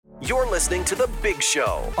You're listening to The Big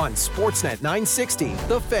Show on Sportsnet 960,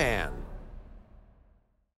 The Fan.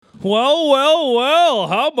 Well,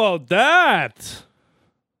 how about that?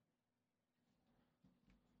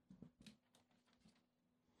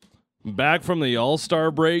 Back from the All-Star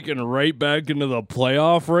break and right back into the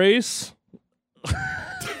playoff race?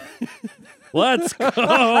 Let's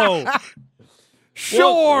go!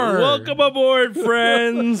 Sure! Welcome aboard,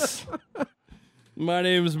 friends. My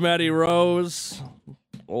name's Matty Rose.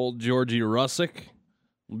 Old Georgie Russick.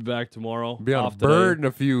 We'll be back tomorrow. Be on a off bird today. in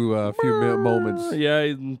a few moments.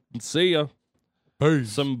 Yeah, see ya.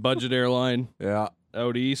 Peace. Some budget airline Yeah.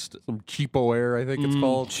 out east. Some cheapo air, I think it's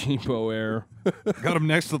called. Cheapo Air. Got him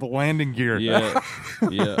next to the landing gear. Yeah.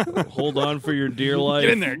 Hold on for your dear life.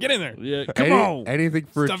 Get in there. Yeah, come on. Anything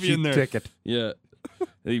for Stuff a you in cheap there. ticket. Yeah.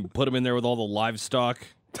 You put them in there with all the livestock.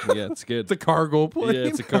 Yeah, it's good. It's a cargo plane. Yeah,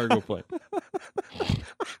 it's a cargo plane.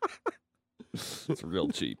 It's real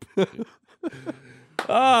cheap.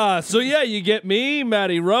 So yeah, you get me,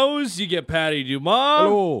 Matty Rose, you get Patty Dumas,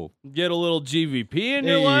 Hello. get a little GVP in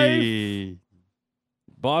your life.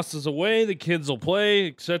 Boss is away, the kids will play,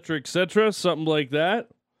 etc., something like that.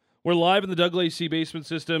 We're live in the Doug Lacey Basement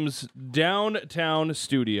Systems downtown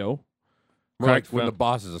studio. Right, when the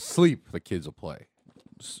boss is asleep, the kids will play.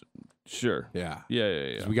 Sure. Yeah.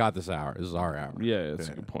 Yeah. 'Cause we got this hour. This is our hour. Yeah, that's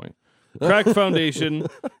a good point. Crack Foundation,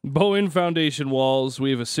 Bowen Foundation Walls.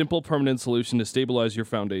 We have a simple, permanent solution to stabilize your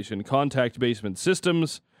foundation. Contact Basement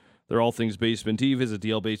Systems. They're all things basement-y. Visit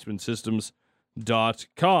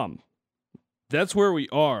dlbasementsystems.com. That's where we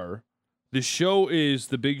are. The show is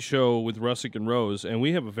The Big Show with Russick and Rose, and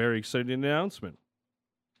we have a very exciting announcement.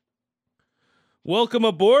 Welcome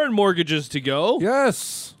aboard, Mortgages to Go.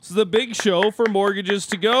 Yes. It's The Big Show for Mortgages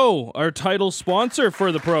to Go, our title sponsor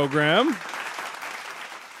for the program.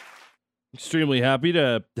 Extremely happy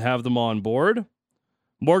to have them on board.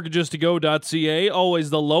 MortgagesToGo.ca, always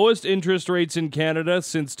the lowest interest rates in Canada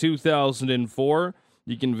since 2004.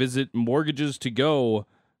 You can visit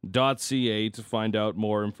MortgagesToGo.ca to find out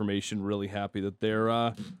more information. Really happy that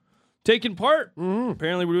they're taking part. Mm-hmm.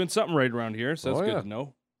 Apparently we're doing something right around here, so that's Oh, good yeah. to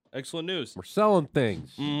know. Excellent news. We're selling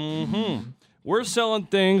things. We're selling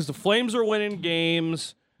things. The Flames are winning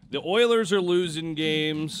games. The Oilers are losing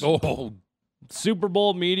games. Oh. Super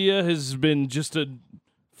Bowl media has been just a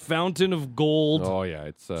fountain of gold. Oh, yeah.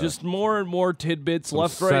 It's Just more and more tidbits some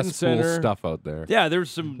left, right, and cesspool center. stuff out there. Yeah, there's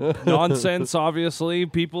some nonsense, obviously.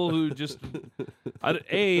 People who just... I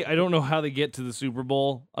don't know how they get to the Super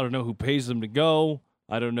Bowl. I don't know who pays them to go.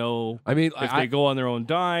 I don't know I mean, if they go on their own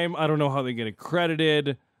dime. I don't know how they get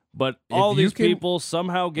accredited. But all you these can- people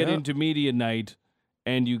somehow get Yeah. into media night,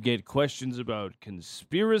 and you get questions about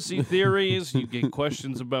conspiracy theories. You get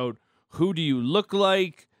questions about who do you look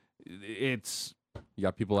like. It's... You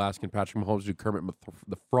got people asking Patrick Mahomes to do Kermit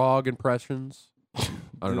the Frog impressions. I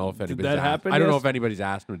don't know if anybody's that happen? I don't know Yes? if anybody's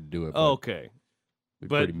asked him to do it. But okay. they're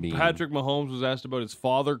But pretty mean. Patrick Mahomes was asked about his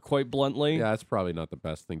father quite bluntly. Yeah, that's probably not the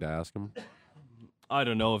best thing to ask him. I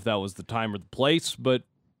don't know if that was the time or the place, but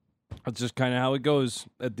that's just kind of how it goes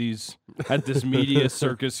at this media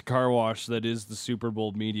circus car wash that is the Super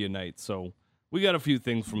Bowl media night. So we got a few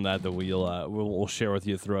things from that we'll share with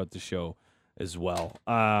you throughout the show as well.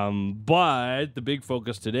 But the big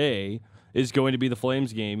focus today is going to be the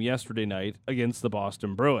Flames game yesterday night against the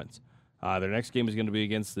Boston Bruins. Their next game is going to be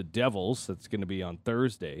against the Devils. That's going to be on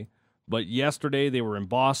Thursday. But yesterday they were in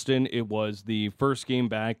Boston. It was the first game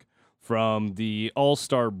back from the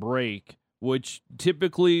All-Star break, which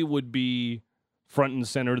typically would be front and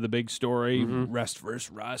center of the big story. Rest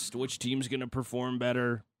versus rust. Which team's going to perform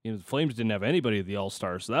better? The Flames didn't have anybody at the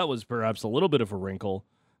All-Star, so that was perhaps a little bit of a wrinkle.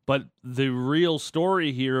 But the real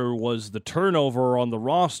story here was the turnover on the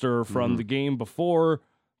roster from the game before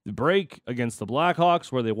the break against the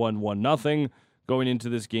Blackhawks, where they won 1-0, going into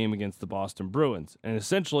this game against the Boston Bruins. And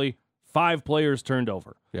essentially, 5 players turned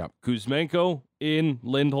over. Yeah. Kuzmenko in,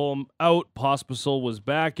 Lindholm out, Pospisil was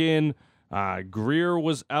back in, Greer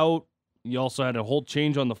was out. You also had a whole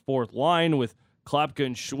change on the fourth line with Klapka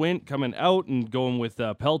and Schwint coming out and going with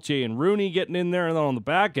Pelche and Rooney getting in there. And then on the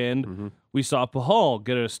back end, we saw Pahal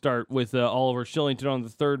get a start with Oliver Shillington on the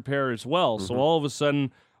third pair as well. So all of a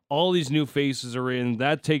sudden, all these new faces are in.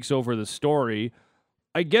 That takes over the story.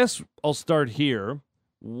 I guess I'll start here.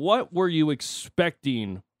 What were you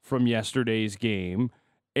expecting from yesterday's game?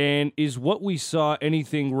 And is what we saw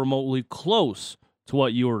anything remotely close to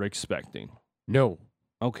what you were expecting? No.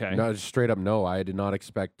 Okay. No, just straight up no. I did not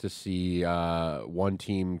expect to see one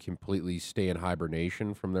team completely stay in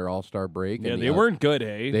hibernation from their All-Star break. Yeah, and they weren't good,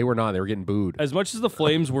 eh? They were not. They were getting booed. As much as the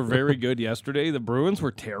Flames were very good yesterday, the Bruins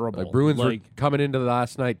were terrible. The Bruins were coming into the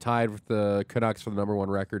last night tied with the Canucks for the number 1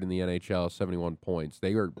 record in the NHL, 71 points.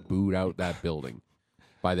 They were booed out that building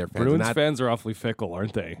by their fans. Bruins fans are awfully fickle,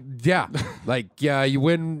 aren't they? Yeah. You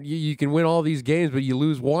win. You can win all these games, but you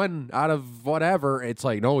lose one out of whatever. It's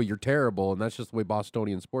like, no, you're terrible. And that's just the way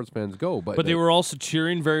Bostonian sports fans go. But they were also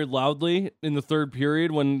cheering very loudly in the third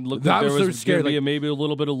period when looked like there was going to be maybe a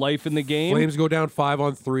little bit of life in the game. Flames go down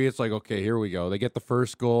 5-on-3. It's like, okay, here we go. They get the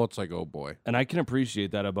first goal. It's like, oh, boy. And I can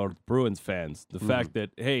appreciate that about Bruins fans. The fact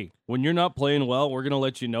that, hey, when you're not playing well, we're going to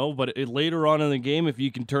let you know. But later on in the game, if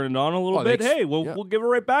you can turn it on a little bit, we'll give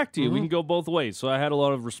it right back to you. We can go both ways. So I had a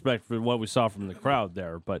lot of respect for what we saw from the crowd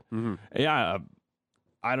there. But, yeah,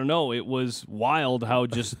 I don't know. It was wild how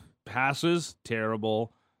just passes,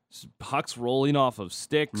 terrible, pucks rolling off of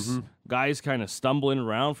sticks, guys kind of stumbling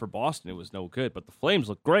around. For Boston, it was no good. But the Flames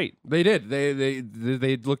looked great. They did.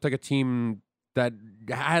 They looked like a team that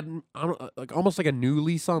had almost like a new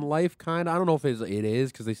lease on life, kind of. I don't know if it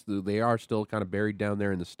is because they are still kind of buried down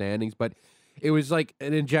there in the standings, but it was like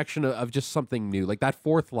an injection of just something new. Like that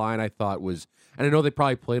fourth line, I thought was, and I know they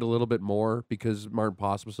probably played a little bit more because Martin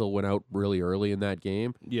Pospisil went out really early in that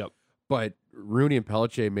game. Yep. But Rooney and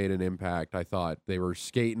Pelletier made an impact. I thought they were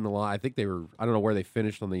skating a lot. I think they were. I don't know where they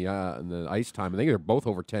finished on the ice time. I think they're both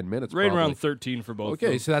over 10 minutes. Right probably. Around 13 for both.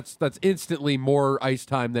 Okay, so that's instantly more ice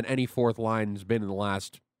time than any fourth line's been in the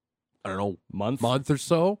last, I don't know, month or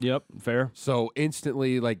so. Yep, fair. So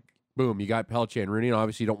instantly, like, boom, you got Pelletier and Rooney. And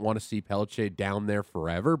obviously, you don't want to see Pelletier down there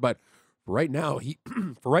forever. But for right now, he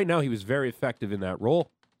was very effective in that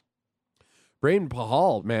role. Braden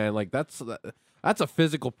Pahal, man, like that's a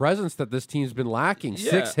physical presence that this team's been lacking.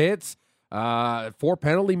 Yeah. 6 hits, 4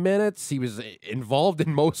 penalty minutes. He was involved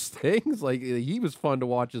in most things. Like he was fun to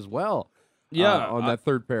watch as well. Yeah, on that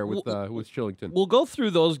third pair with Shillington. We'll go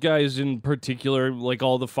through those guys in particular, like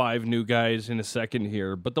all the 5 new guys in a second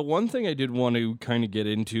here. But the one thing I did want to kind of get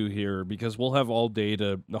into here, because we'll have all day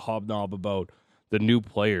to hobnob about the new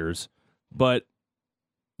players. But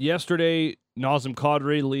yesterday, Nazem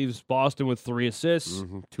Kadri leaves Boston with 3 assists.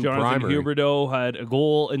 2 Jonathan primary. Huberdeau had a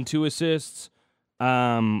goal and 2 assists.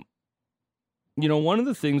 One of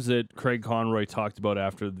the things that Craig Conroy talked about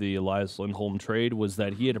after the Elias Lindholm trade was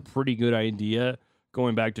that he had a pretty good idea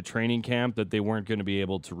going back to training camp that they weren't going to be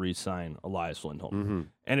able to re-sign Elias Lindholm.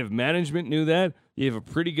 And if management knew that, you have a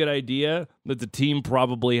pretty good idea that the team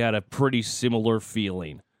probably had a pretty similar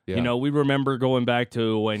feeling. Yeah. We remember going back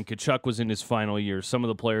to when Tkachuk was in his final year, some of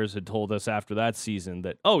the players had told us after that season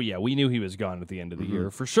that, oh, yeah, we knew he was gone at the end of the year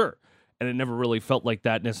for sure. And it never really felt like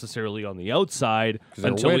that necessarily on the outside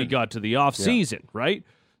until we got to the offseason, right?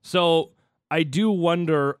 So I do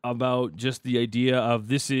wonder about just the idea of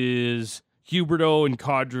this is Huberdeau and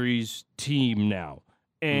Kadri's team now.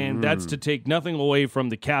 And that's to take nothing away from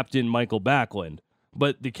the captain, Michael Backlund.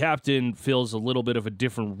 But the captain fills a little bit of a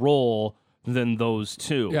different role than those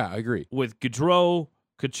two. Yeah, I agree. With Gaudreau,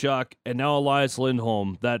 Tkachuk, and now Elias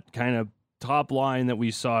Lindholm, that kind of top line that we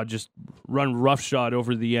saw just run roughshod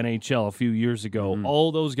over the NHL a few years ago,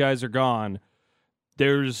 all those guys are gone.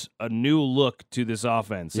 There's a new look to this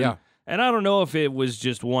offense. Yeah. And I don't know if it was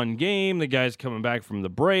just one game, the guys coming back from the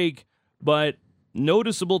break, but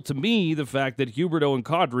noticeable to me the fact that Huberdeau and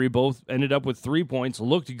Kadri both ended up with 3 points,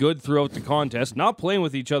 looked good throughout the contest, not playing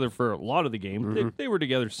with each other for a lot of the game. They were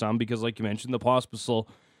together some because, like you mentioned, the Pospisil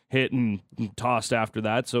hit and tossed after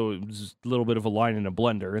that, so it was a little bit of a line in a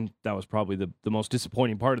blender, and that was probably the most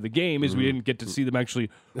disappointing part of the game is we didn't get to see them actually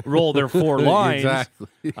roll their 4 lines. Exactly.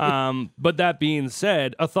 But that being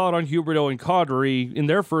said, a thought on Huberdeau and Kadri in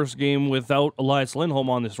their first game without Elias Lindholm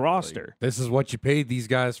on this roster. This is what you paid these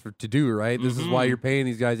guys to do, right? This is why you're paying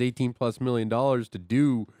these guys $18+ million to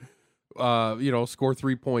do, score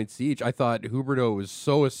 3 points each. I thought Huberdeau was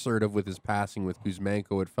so assertive with his passing with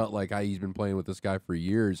Kuzmenko. It felt like he's been playing with this guy for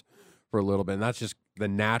years for a little bit. And that's just the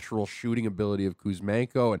natural shooting ability of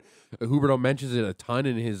Kuzmenko. And Huberdeau mentions it a ton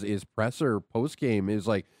in his presser post-game. Is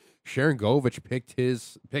like Sharon Govich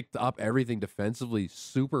picked up everything defensively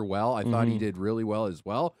super well. I thought he did really well as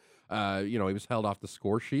well. He was held off the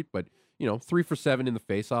score sheet, but 3 for 7 in the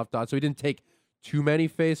faceoff dot. So he didn't take too many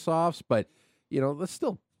faceoffs, but that's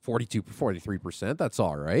still 43%. That's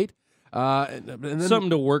all right. And then, something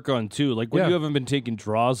to work on too. Like when you haven't been taking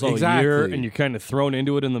draws all year and you're kind of thrown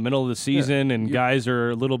into it in the middle of the season, and guys are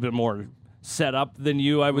a little bit more set up than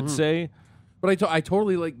you, I would say. But I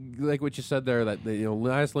totally like what you said there. That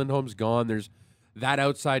Elias Lindholm's gone. There's that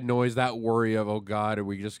outside noise, that worry of, oh God, are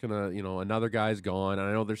we just gonna, another guy's gone? And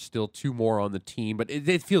I know there's still 2 more on the team, but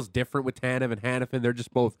it feels different with Tanev and Hanifin. They're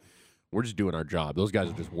just both. We're just doing our job. Those guys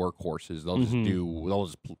are just workhorses. They'll just do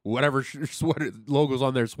whatever sweater logos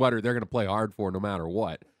on their sweater. They're going to play hard for no matter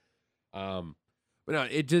what. But no,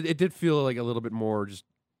 it did feel like a little bit more just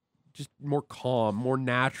more calm, more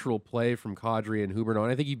natural play from Kadri and Huberdeau.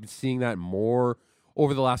 And I think you've been seeing that more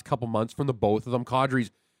over the last couple months from the both of them.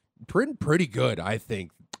 Kadri's pretty good, I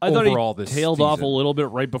think. I thought overall he this tailed season. off a little bit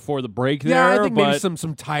right before the break there. Yeah, I think maybe but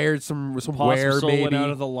some tired, some wear Pospisil maybe. went out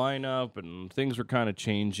of the lineup, and things were kind of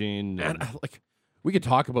changing. And we could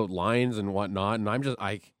talk about lines and whatnot, and I'm just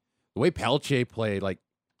the way Pelche played,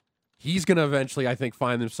 he's going to eventually, I think,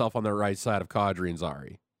 find himself on the right side of Kadri and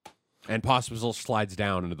Zari. And Pospisil slides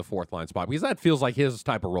down into the 4th line spot because that feels like his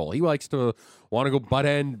type of role. He likes to want to go butt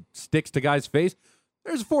end sticks to guys' face.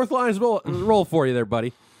 There's a 4th line role for you there,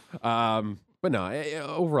 buddy. But no,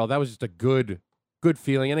 overall, that was just a good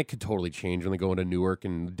feeling, and it could totally change when they go into Newark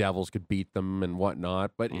and the Devils could beat them and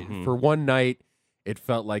whatnot. But for one night, it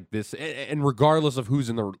felt like this, and regardless of who's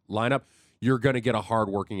in the lineup, you're going to get a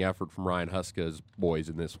hard-working effort from Ryan Huska's boys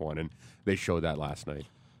in this one, and they showed that last night.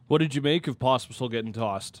 What did you make of Pospisil getting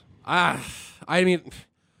tossed? I mean,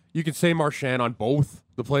 you could say Marchand on both.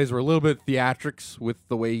 The plays were a little bit theatrics with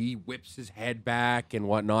the way he whips his head back and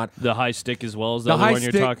whatnot. The high stick as well as the other one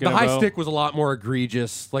you're talking about? The high stick was a lot more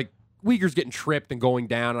egregious. Like, Uyghur's getting tripped and going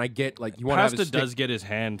down, and I get, you want to have his stick. does get his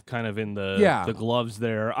hand kind of in the gloves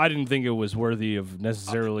there. I didn't think it was worthy of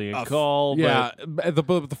necessarily a call. Yeah, but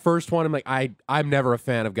the first one, I'm like, I'm never a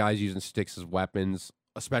fan of guys using sticks as weapons,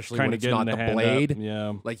 especially when it's not the blade.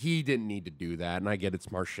 Yeah. Like, he didn't need to do that, and I get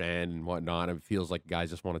it's Marchand and whatnot. It feels like guys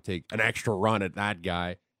just want to take an extra run at that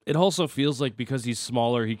guy. It also feels like because he's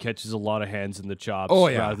smaller, he catches a lot of hands in the chops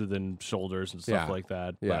rather than shoulders and stuff like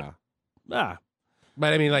that. Yeah.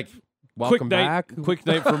 But I mean, welcome back. Quick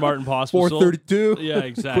night for Martin Pospisil. 4:32. Yeah,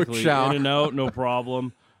 exactly. Quick shower. In and out, no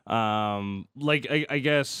problem. I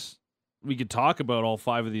guess we could talk about all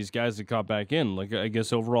 5 of these guys that got back in. I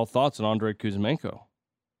guess overall thoughts on Andrei Kuzmenko.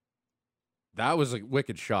 That was a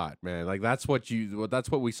wicked shot, man. That's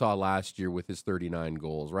what we saw last year with his 39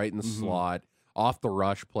 goals, right in the slot, off the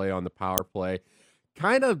rush play on the power play.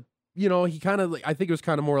 Kind of, I think it was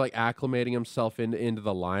kind of more like acclimating himself into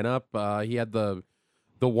the lineup. He had the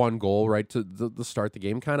 1 goal right to the start the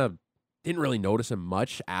game. Kind of didn't really notice him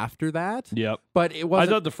much after that. Yep. But it was.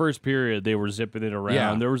 I thought the first period they were zipping it around.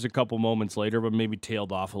 Yeah. There was a couple moments later, but maybe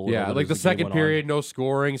tailed off a little bit. Yeah, the second period, no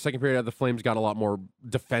scoring. Second period, the Flames got a lot more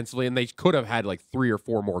defensively, and they could have had 3 or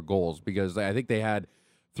 4 more goals because I think they had,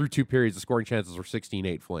 through 2 periods, the scoring chances were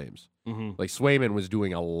 16-8 Flames. Mm-hmm. Swayman was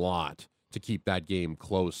doing a lot to keep that game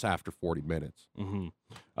close after 40 minutes. Mm-hmm.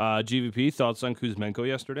 GVP, thoughts on Kuzmenko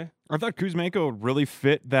yesterday? I thought Kuzmenko really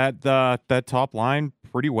fit that top line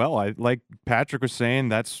pretty well. Like Patrick was saying,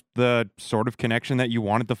 that's the sort of connection that you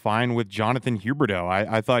wanted to find with Jonathan Huberdeau.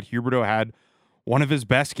 I thought Huberdeau had one of his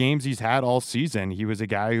best games he's had all season. He was a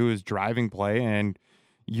guy who was driving play and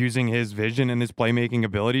using his vision and his playmaking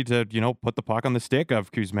ability to, put the puck on the stick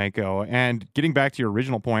of Kuzmenko. And getting back to your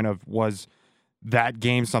original point of was that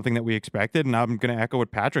game something that we expected? And I'm going to echo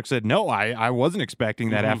what Patrick said. No, I wasn't expecting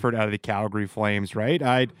that effort out of the Calgary Flames, right?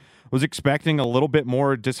 I was expecting a little bit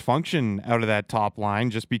more dysfunction out of that top line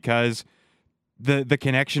just because the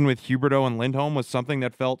connection with Huberdeau and Lindholm was something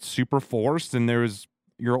that felt super forced, and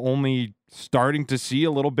you're only starting to see a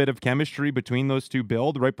little bit of chemistry between those two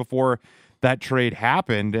build right before that trade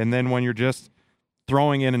happened. And then when you're just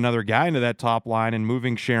throwing in another guy into that top line and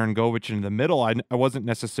moving Sharon Govich into the middle, I wasn't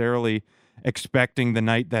necessarily expecting the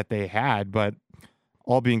night that they had. But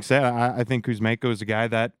all being said, I think Kuzmenko is a guy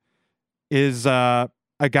that is a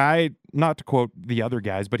guy, not to quote the other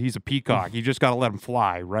guys, but he's a peacock. You just got to let him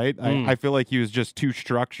fly, right? I feel like he was just too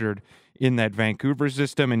structured in that Vancouver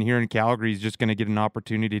system, and here in Calgary, he's just going to get an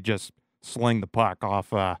opportunity to just sling the puck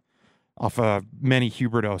off many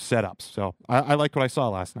Huberdeau setups. So I liked what I saw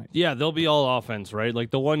last night. Yeah, they'll be all offense, right?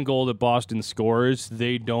 Like the one goal that Boston scores,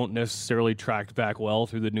 they don't necessarily track back well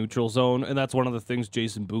through the neutral zone. And that's one of the things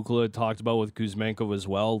Jason Bukala talked about with Kuzmenko as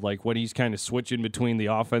well. Like when he's kind of switching between the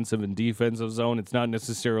offensive and defensive zone, it's not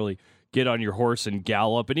necessarily get on your horse and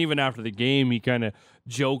gallop. And even after the game, he kind of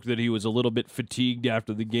joked that he was a little bit fatigued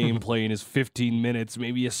after the game playing his 15 minutes,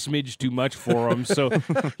 maybe a smidge too much for him. So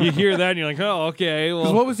you hear that and you're like, oh, okay.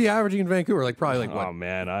 Well, what was he averaging in Vancouver? Probably what? Oh,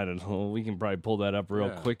 man, I don't know. We can probably pull that up real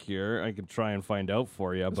quick here. I could try and find out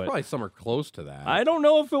for you. It's but probably somewhere close to that. I don't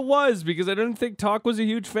know if it was because I didn't think Talk was a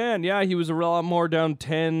huge fan. Yeah, he was a lot more down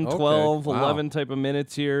 10, 12, 11 type of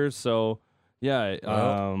minutes here. So, yeah.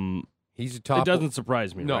 He's a top. It doesn't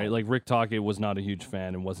surprise me, No. right? Like Rick Tocchet was not a huge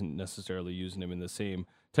fan and wasn't necessarily using him in the same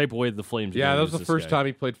type of way the Flames. Yeah, that was the this first guy. time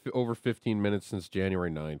he played over 15 minutes since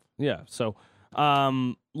January 9th. Yeah, so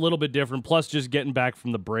little bit different. Plus, just getting back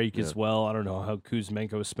from the break as well. I don't know how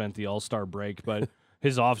Kuzmenko spent the All-Star break, but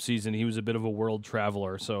his offseason, he was a bit of a world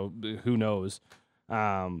traveler, so who knows.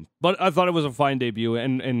 But I thought it was a fine debut,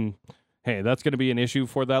 and hey, that's going to be an issue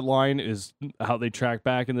for that line is how they track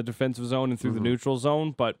back in the defensive zone and through the neutral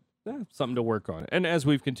zone, but something to work on. And as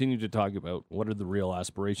we've continued to talk about, what are the real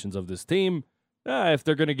aspirations of this team? If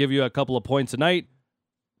they're going to give you a couple of points a night,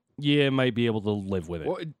 you might be able to live with it.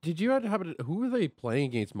 Well, did you have who were they playing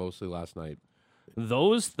against mostly last night?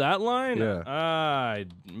 That line? Yeah.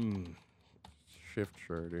 Shift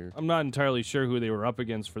shirt here. I'm not entirely sure who they were up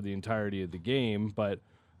against for the entirety of the game, but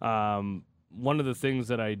one of the things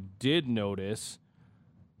that I did notice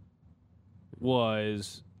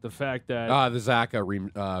was the fact that The Zach Van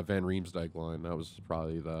Riemsdyk line. That was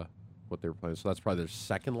probably what they were playing. So that's probably their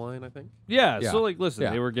second line, I think. yeah. Yeah. So like, listen,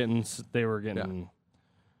 Yeah. they were getting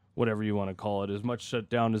whatever you want to call it, as much shut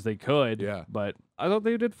down as they could. Yeah. But I thought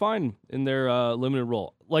they did fine in their limited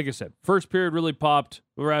role. Like I said, first period really popped.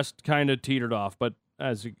 The rest kind of teetered off, but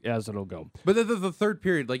as it'll go. But the third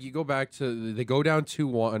period, like you go back to they go down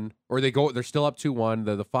 2-1, or they're still up 2-1.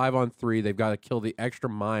 The 5-on-3, they've got to kill the extra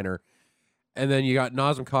minor. And then you got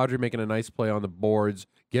Nazem Kadri making a nice play on the boards,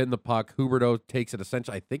 getting the puck. Huberdeau takes it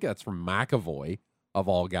essentially, I think that's from McAvoy, of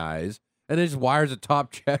all guys. And then just wires a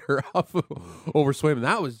top cheddar off over Swayman.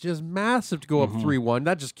 That was just massive to go up 3-1.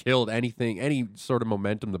 That just killed any sort of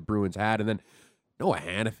momentum the Bruins had. And then Noah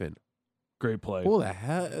Hannafin. Great play. Who the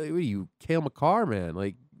hell? What are you, Cale McCarr, man?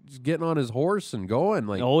 Like, just getting on his horse and going.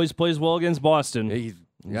 Like, Always plays well against Boston. he's, His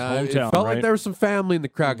yeah, it hometown, felt right? like there was some family in the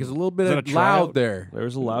crowd because a little bit Was it of a loud tryout? there. There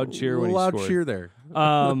was a loud cheer when he loud scored. cheer there.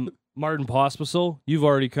 Martin Pospisil, you've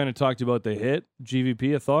already kind of talked about the hit.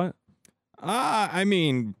 GVP, a thought? I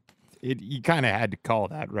mean, you kind of had to call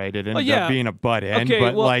that, right? It ended yeah. up being a butt end, Okay,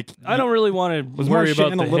 but well, like I don't really want to was worry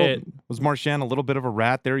about Marchand the a little hit. was Marchand a little bit of a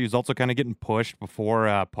rat there? He was also kind of getting pushed before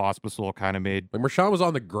Pospisil kind of made Like, Marchand was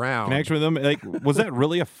on the ground. connection with him. Like, was that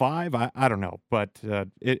really a 5? I don't know, but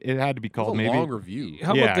it had to be It was called. a Maybe long review.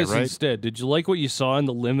 How Yeah, about this right? instead? Did you like what you saw in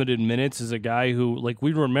the limited minutes as a guy who, like,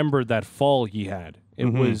 we remember that fall he had. It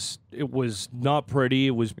was not pretty.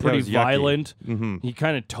 It was pretty was yucky. violent. Mhm. He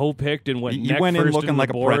kind of toe picked and went He neck went in first looking into like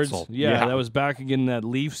the a boards. pretzel. Yeah, Yeah. that was back again in that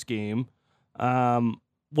Leafs game.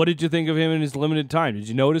 What did you think of him in his limited time? Did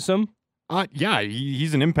you notice him? Yeah,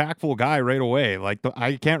 he's an impactful guy right away. Like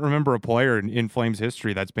I can't remember a player in Flames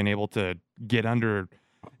history that's been able to get under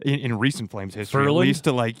in recent Flames history, Ferland? at least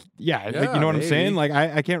to like, like, you know what I'm saying? maybe. Like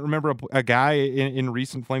I can't remember a guy in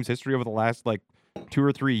recent Flames history over the last like 2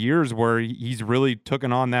 or 3 years where he's really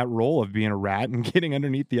taken on that role of being a rat and getting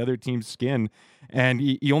underneath the other team's skin. And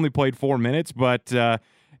he only played 4 minutes, but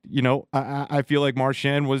you know, I feel like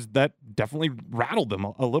Marchand definitely rattled him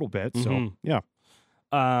a little bit. So yeah.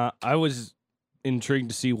 I was intrigued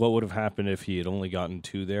to see what would have happened if he had only gotten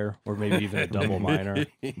 2 there, or maybe even a double minor.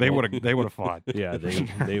 They would have fought. Yeah,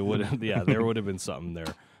 they would have. Yeah, there would have been something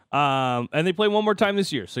there. And they play one more time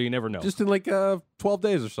this year, so you never know. Just in like 12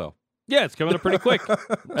 days or so. Yeah, it's coming up pretty quick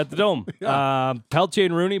at the Dome. Peltier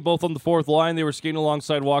and Rooney both on the fourth line. They were skating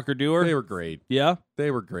alongside Walker Dewar. They were great. Yeah,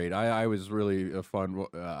 They were great. I was really a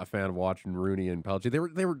fan of watching Rooney and Peltier.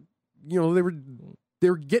 They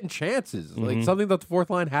were getting chances, like something that the fourth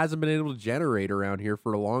line hasn't been able to generate around here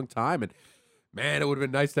for a long time. And man, it would have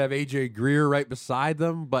been nice to have AJ Greer right beside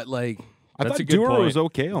them, but like. I That's thought a good Dewar point. was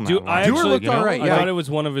okay on that Dewar line. looked all right, I yeah. thought it was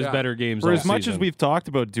one of his better games. For all as much season. as we've talked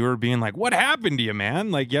about Dewar being like, what happened to you, man?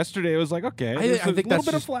 Like yesterday, it was like, okay, I there's think a little that's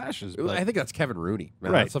bit of just- flashes. I But think that's Kevin Rooney.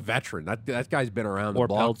 Man. Right. That's a veteran. That guy's been around the or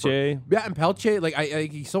block. Peltier. Yeah, and Peltier, like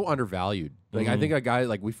he's so undervalued. Like I think a guy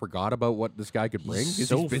like we forgot about what this guy could bring. 'cause He's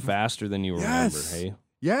so he's been- faster than you remember. Yes. Hey,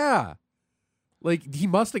 Yeah. Like he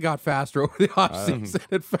must have got faster over the offseason.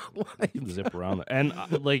 It felt like zip around there. And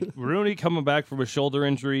like Rooney coming back from a shoulder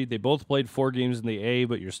injury. They both played 4 games in the A,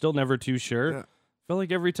 but you're still never too sure. Yeah. Felt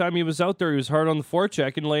like every time he was out there, he was hard on the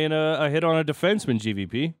forecheck and laying a hit on a defenseman.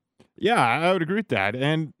 GVP. yeah, I would agree with that.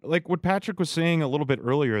 And like what Patrick was saying a little bit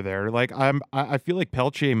earlier there, like I feel like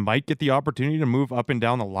Peltier might get the opportunity to move up and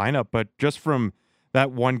down the lineup, but just from that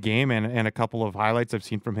one game and a couple of highlights I've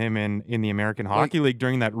seen from him in the American Hockey League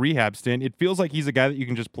during that rehab stint, it feels like he's a guy that you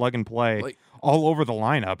can just plug and play all over the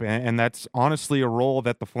lineup. And that's honestly a role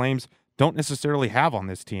that the Flames don't necessarily have on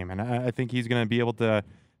this team. And I think he's going to be able to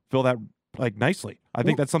fill that like nicely. I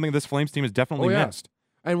think that's something this Flames team has definitely missed.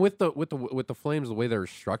 And with the Flames, the way they're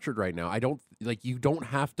structured right now, you don't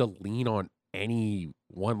have to lean on any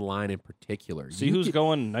one line in particular. See who's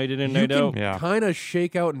going night in and night you out. can kind of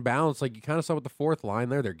shake out and balance. Like you kind of saw with the fourth line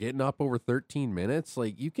there. They're getting up over 13 minutes.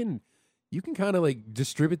 Like you can kind of like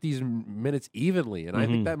distribute these minutes evenly. And I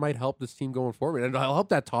think that might help this team going forward. And it'll help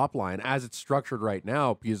that top line as it's structured right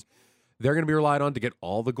now because they're going to be relied on to get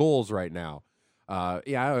all the goals right now.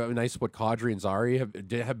 Nice what Kadri and Zari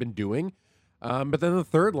have been doing. But then the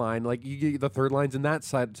third line, the third line's in that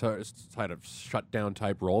side of shutdown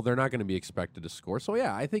type role. They're not going to be expected to score. So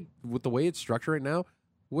yeah, I think with the way it's structured right now,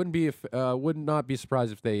 would not be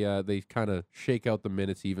surprised if they kind of shake out the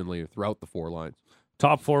minutes evenly throughout the four lines.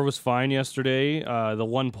 Top four was fine yesterday. The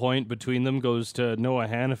 1 point between them goes to Noah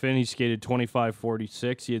Hannafin. He skated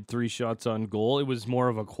 25-46. He had 3 shots on goal. It was more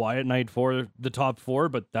of a quiet night for the top four,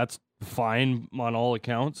 but that's fine on all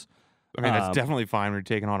accounts. I mean, that's definitely fine when you're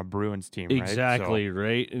taking on a Bruins team, right? Exactly,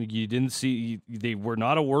 right? You didn't see, they were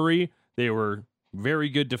not a worry. They were very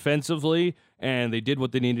good defensively, and they did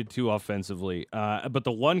what they needed to offensively. But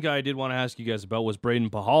the one guy I did want to ask you guys about was Braden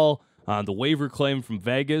Pahal, the waiver claim from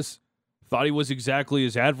Vegas. Thought he was exactly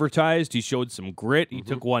as advertised. He showed some grit. He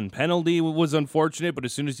took one penalty. It was unfortunate, but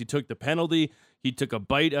as soon as he took the penalty, he took a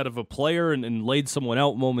bite out of a player and laid someone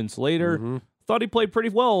out moments later. Thought he played pretty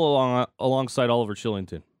well alongside Oliver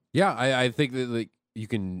Shillington. Yeah, I think that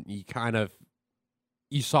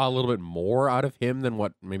you saw a little bit more out of him than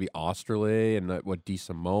what maybe Osterley and what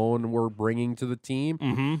DeSimone were bringing to the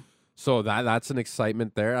team. So that's an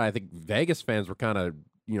excitement there. I think Vegas fans were kind of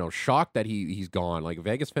shocked that he's gone. Like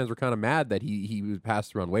Vegas fans were kind of mad that he was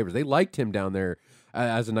passed through on waivers. They liked him down there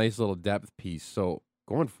as a nice little depth piece. So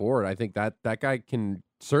going forward, I think that guy can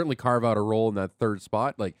certainly carve out a role in that third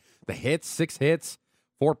spot. Like the hits, 6 hits,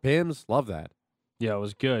 4 PIMs, love that. Yeah, it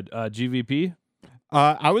was good. GVP?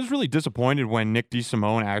 I was really disappointed when Nick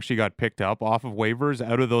DeSimone actually got picked up off of waivers.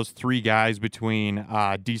 Out of those 3 guys between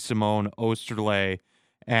DeSimone, Osterley,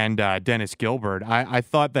 and Dennis Gilbert, I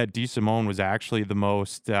thought that DeSimone was actually the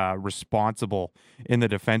most responsible in the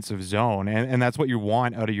defensive zone, and that's what you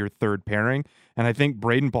want out of your third pairing. And I think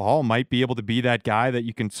Braden Pahal might be able to be that guy that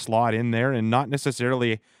you can slot in there and not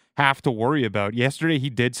necessarily have to worry about. Yesterday, he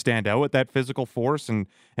did stand out with that physical force and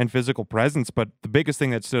physical presence, but the biggest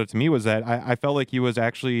thing that stood out to me was that I felt like he was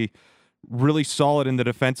actually really solid in the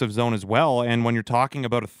defensive zone as well. And when you're talking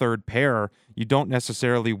about a third pair, you don't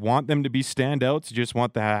necessarily want them to be standouts. You just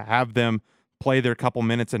want to have them play their couple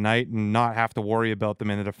minutes a night and not have to worry about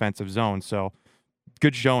them in the defensive zone. So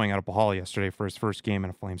good showing out of Pahal yesterday for his first game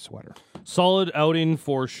in a Flame sweater. Solid outing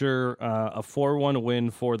for sure. A 4-1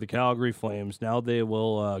 win for the Calgary Flames. Now they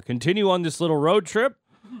will continue on this little road trip.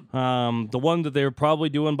 The one that they're probably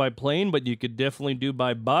doing by plane, but you could definitely do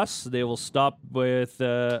by bus. They will stop with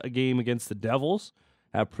a game against the Devils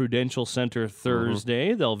at Prudential Center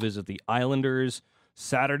Thursday. They'll visit the Islanders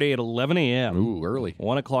Saturday at 11 a.m. Ooh, early.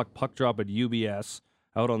 1 o'clock puck drop at UBS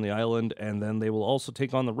out on the island, and then they will also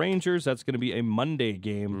take on the Rangers. That's going to be a Monday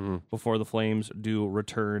game before the Flames do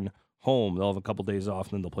return home. They'll have a couple days off,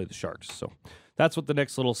 and then they'll play the Sharks. So that's what the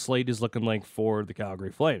next little slate is looking like for the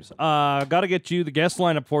Calgary Flames. Got to get you the guest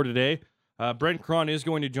lineup for today. Brent Cron is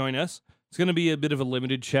going to join us. It's going to be a bit of a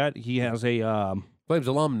limited chat. He has a Flames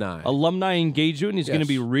alumni engagement. He's going to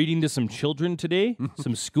be reading to some children today,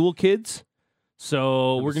 some school kids.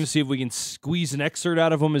 So we're going to see if we can squeeze an excerpt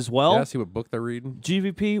out of them as well. Yeah, see what book they're reading.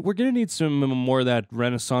 GVP, we're going to need some more of that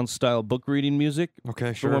Renaissance-style book reading music.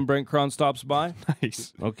 Okay, sure. For when Brent Cron stops by.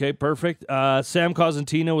 Nice. Okay, perfect. Sam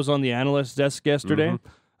Cosentino was on the analyst desk yesterday.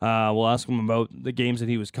 We'll ask him about the games that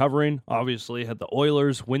he was covering. Obviously, had the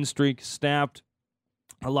Oilers win streak snapped.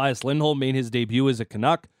 Elias Lindholm made his debut as a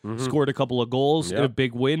Canuck, scored a couple of goals, a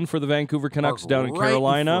big win for the Vancouver Canucks down in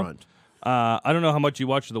Carolina. I don't know how much you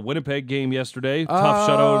watched the Winnipeg game yesterday. Tough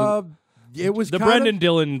shutout. It was the Brendan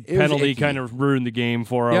Dillon penalty kind of ruined the game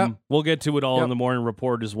for him. Yep. We'll get to it all in the morning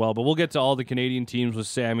report as well, but we'll get to all the Canadian teams with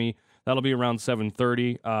Sammy. That'll be around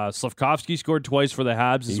 7:30. Slavkovsky scored twice for the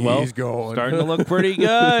Habs as well. He's going. Starting to look pretty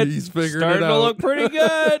good. He's figuring Starting it to out. look pretty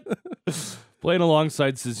good. Playing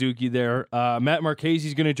alongside Suzuki there. Matt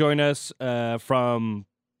Marchese's going to join us he's from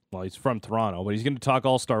Toronto, but he's going to talk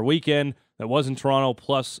All-Star Weekend. That was in Toronto,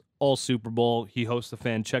 plus all Super Bowl. He hosts the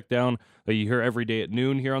Fan Checkdown that you hear every day at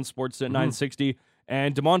noon here on Sportsnet 960.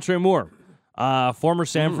 And DeMontre Moore, former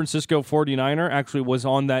San Francisco 49er, actually was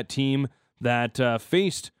on that team that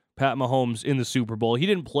faced Pat Mahomes in the Super Bowl. He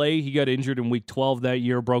didn't play. He got injured in Week 12 that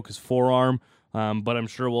year, broke his forearm. But I'm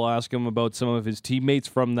sure we'll ask him about some of his teammates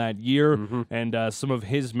from that year and some of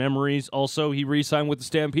his memories. Also, he re-signed with the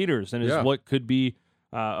Stampeders and is what could be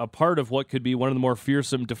a part of what could be one of the more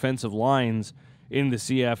fearsome defensive lines in the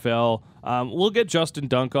CFL. We'll get Justin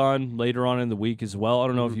Dunk on later on in the week as well. I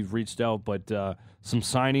don't know if you've reached out, but some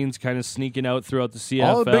signings kind of sneaking out throughout the CFL.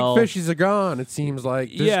 All the big fishies are gone, it seems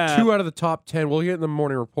like. There's 2 out of the top 10. We'll get in the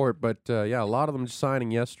morning report, but a lot of them just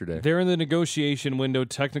signing yesterday. They're in the negotiation window.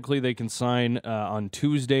 Technically, they can sign on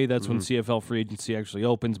Tuesday. That's when CFL free agency actually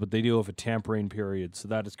opens, but they do have a tampering period, so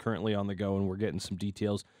that is currently on the go, and we're getting some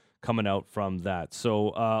details coming out from that. So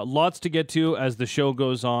lots to get to as the show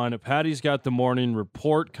goes on. Patty's got the morning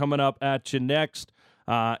report coming up at you next.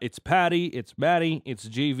 It's Patty, it's Maddie, it's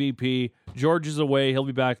GVP. George is away. He'll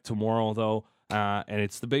be back tomorrow, though. And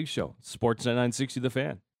it's the big show. Sportsnet 960 The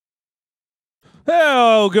Fan.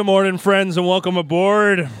 Hello, good morning, friends, and welcome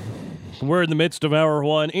aboard. We're in the midst of hour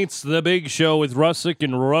 1. It's the big show with Russick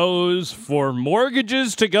and Rose for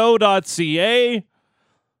mortgagestogo.ca.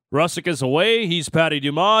 Russick is away. He's Patty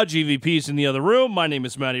Dumas. GVP's in the other room. My name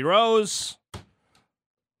is Matty Rose.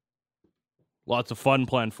 Lots of fun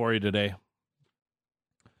planned for you today.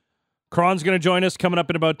 Cron's going to join us coming up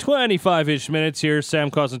in about 25-ish minutes here.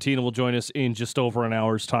 Sam Cosentino will join us in just over an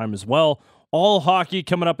hour's time as well. All hockey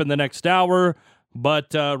coming up in the next hour.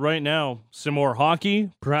 But right now, some more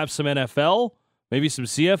hockey, perhaps some NFL, maybe some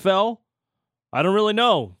CFL. I don't really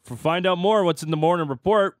know. To find out more what's in the morning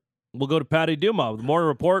report, we'll go to Patty Dumas. The morning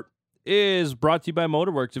report is brought to you by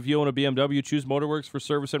Motorworks. If you own a BMW, choose Motorworks for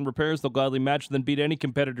service and repairs. They'll gladly match and then beat any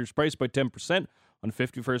competitor's price by 10% on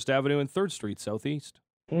 51st Avenue and 3rd Street Southeast.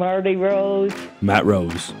 Marty Rose. Matt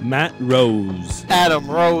Rose. Matt Rose. Adam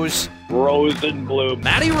Rose. Rose and Blue.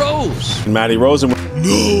 Matty Rose. Matty Rose. No,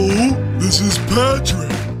 this is Patrick.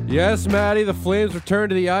 Yes, Matty, the Flames return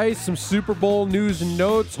to the ice. Some Super Bowl news and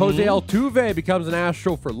notes. Jose Altuve becomes an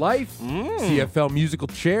Astro for life. CFL musical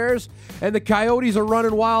chairs. And the Coyotes are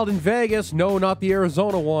running wild in Vegas. No, not the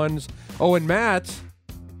Arizona ones. Oh, and Matt.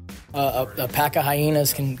 A pack of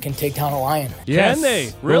hyenas can take down a lion. Yes. Can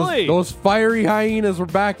they? Really? Those fiery hyenas were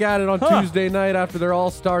back at it on Tuesday night after their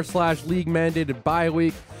all-star / league mandated bye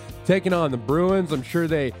week, taking on the Bruins. I'm sure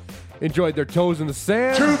they enjoyed their toes in the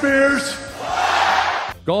sand. 2 beers.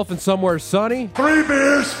 Golfing somewhere sunny. 3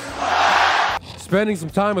 beers. Spending some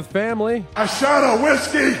time with family. A shot of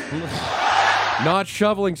whiskey. Not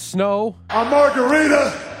shoveling snow. A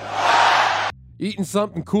margarita. Eating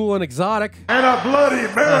something cool and exotic. And a Bloody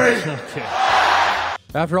Mary.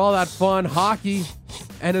 After all that fun, hockey,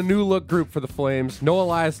 and a new look group for the Flames. No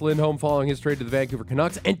Elias Lindholm following his trade to the Vancouver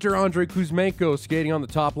Canucks. Enter Andrei Kuzmenko skating on the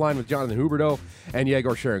top line with Jonathan Huberdeau and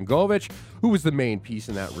Yegor Sharangovich, who was the main piece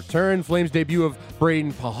in that return. Flames debut of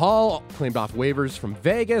Braden Pahal, claimed off waivers from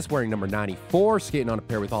Vegas, wearing number 94, skating on a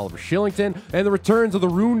pair with Oliver Shillington. And the returns of the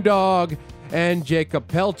Rune Dog and Jacob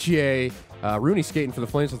Peltier. Rooney skating for the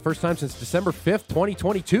Flames for the first time since December 5th,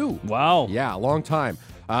 2022. Wow. Yeah, a long time.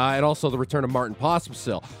 And also the return of Martin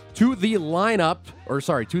Pospisil. To the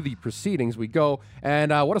proceedings we go.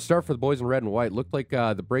 And what a start for the boys in red and white. Looked like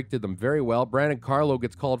the break did them very well. Brandon Carlo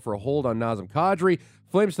gets called for a hold on Nazem Kadri.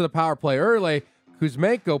 Flames to the power play early.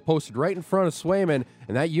 Kuzmenko posted right in front of Swayman,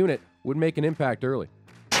 and that unit would make an impact early.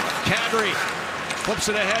 Kadri flips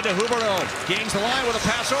it ahead to Huberdeau. Gains the line with a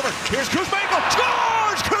pass over. Here's Kuzmenko.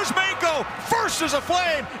 Scores! Kuzmenko first as a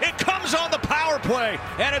Flame. It comes on the power play,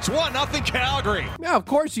 and it's 1-0 Calgary. Yeah, of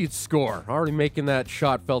course you'd score. Already making that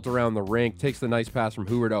shot felt around the rink. Takes the nice pass from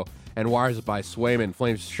Huberdeau and wires it by Swayman.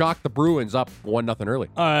 Flames shock the Bruins up 1-0 early.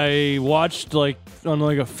 I watched on a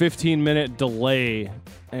 15-minute delay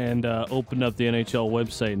and opened up the NHL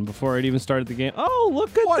website, and before I'd even started the game,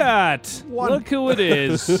 look at that. Look who it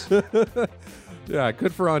is. Yeah,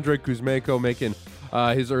 good for Andrei Kuzmenko making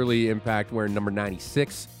his early impact wearing number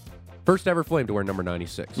 96. First ever Flame to wear number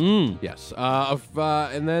 96. Yes.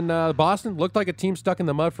 And then Boston looked like a team stuck in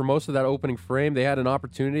the mud for most of that opening frame. They had an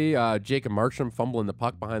opportunity. Jacob Markstrom fumbling the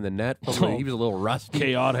puck behind the net. He was a little rusty.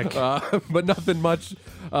 Chaotic. But nothing much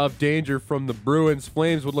of danger from the Bruins.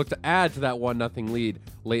 Flames would look to add to that 1-0 lead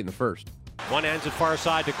late in the first. One ends it far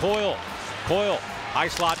side to Coyle. Coyle, high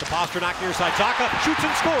slot to Pasternak near side. Taka shoots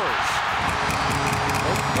and scores.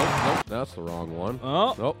 Nope. That's the wrong one.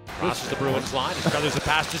 Nope. Crosses the Bruins line. His brothers a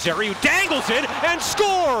pass to Zeri, who dangles it and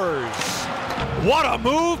scores. What a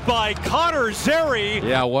move by Connor Zeri.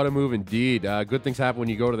 Yeah, what a move indeed. Good things happen when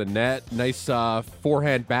you go to the net. Nice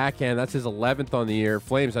forehand backhand. That's his 11th on the year.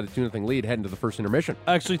 Flames had a 2-0 lead heading to the first intermission.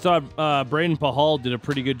 I actually thought Braden Pahal did a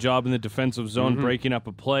pretty good job in the defensive zone, breaking up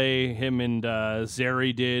a play. Him and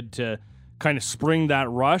Zeri did to kind of spring that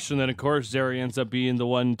rush, and then of course Zeri ends up being the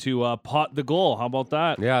one to pot the goal. How about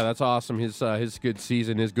that? Yeah, that's awesome. His good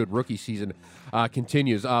season, his good rookie season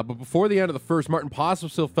continues. But before the end of the first, Martin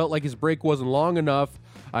Pospisil felt like his break wasn't long enough.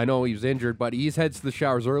 I know he was injured, but he heads to the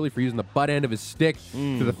showers early for using the butt end of his stick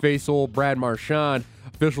to the face old Brad Marchand.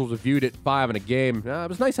 Officials reviewed it 5 in a game. It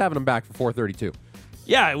was nice having him back for 432.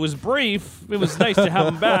 Yeah, it was brief. It was nice to have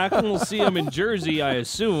him back. We'll see him in Jersey, I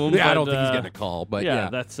assume. Yeah, but, I don't think he's getting a call, but yeah.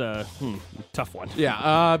 That's a tough one.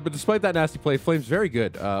 Yeah, but despite that nasty play, Flames very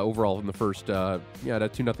good overall in the first, that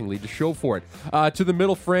 2-0 lead to show for it. To the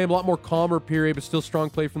middle frame, a lot more calmer period, but still strong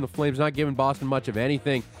play from the Flames, not giving Boston much of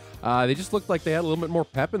anything. They just looked like they had a little bit more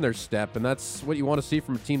pep in their step, and that's what you want to see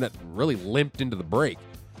from a team that really limped into the break.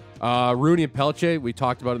 Rooney and Pelche, we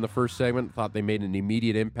talked about in the first segment, thought they made an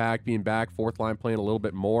immediate impact being back, fourth line playing a little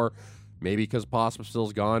bit more, maybe because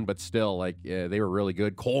Pospisil's gone, but still, they were really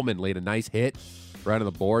good. Coleman laid a nice hit right on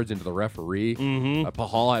the boards into the referee.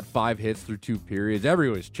 Pahal had 5 hits through 2 periods.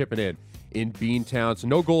 Everyone was chipping in Beantown. So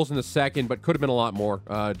no goals in the second, but could have been a lot more.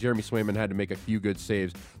 Jeremy Swayman had to make a few good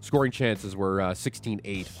saves. Scoring chances were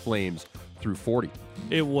 16-8 Flames through 40.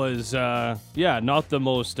 It was, not the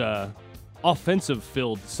most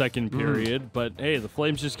offensive-filled second period, but hey, the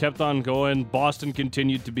Flames just kept on going. Boston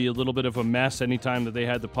continued to be a little bit of a mess anytime that they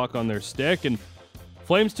had the puck on their stick, and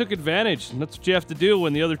Flames took advantage. And that's what you have to do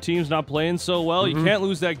when the other team's not playing so well. You can't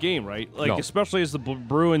lose that game, right? Especially as the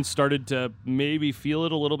Bruins started to maybe feel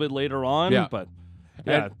it a little bit later on, but...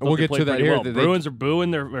 Yeah, we'll get to that here. Well. Bruins are booing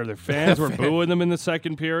their fans were booing them in the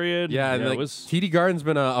second period. Yeah, it was TD Garden's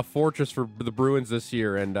been a fortress for the Bruins this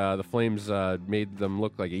year, and the Flames made them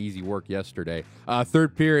look like easy work yesterday.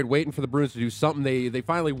 Third period, waiting for the Bruins to do something. They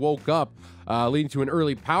finally woke up, leading to an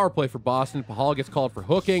early power play for Boston. Pahal gets called for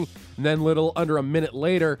hooking, and then little under a minute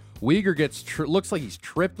later, Uyghur gets looks like he's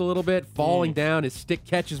tripped a little bit, falling down. His stick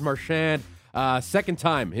catches Marchand. Second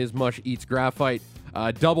time his mush eats graphite.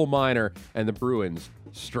 Double minor, and the Bruins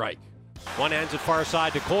strike. One ends it far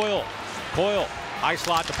side to Coyle. Coyle, high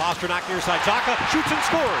slot to Pasternak near side. Zaka shoots and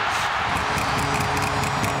scores.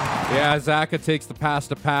 Yeah, Zaka takes the pass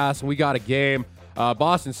to pass, and we got a game.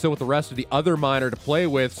 Boston still with the rest of the other minor to play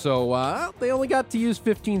with, so they only got to use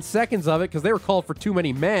 15 seconds of it because they were called for too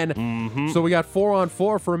many men. So we got 4-on-4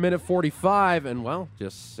 for 1:45, and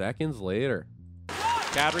just seconds later.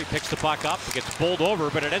 Kadri picks the puck up. It gets bowled over,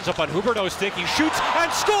 but it ends up on Huberdeau's stick. He shoots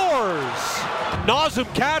and scores! Nazem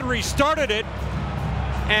Kadri started it,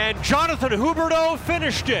 and Jonathan Huberdeau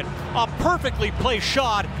finished it. A perfectly placed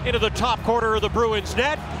shot into the top corner of the Bruins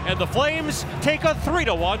net, and the Flames take a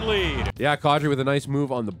 3-1 lead. Yeah, Kadri with a nice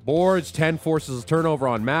move on the boards. 10 forces a turnover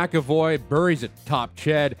on McAvoy. buries it top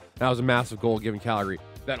Ched. That was a massive goal, giving Calgary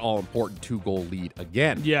that all-important 2-goal lead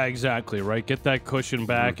again. Yeah, exactly, right? Get that cushion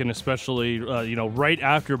back, and especially, right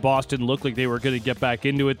after Boston looked like they were going to get back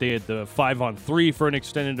into it, they had the 5-on-3 for an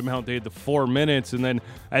extended amount. They had the 4 minutes, and then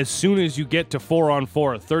as soon as you get to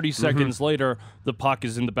 4-on-4, 30 seconds later, the puck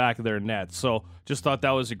is in the back of their net. So just thought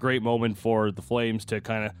that was a great moment for the Flames to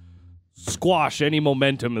kind of squash any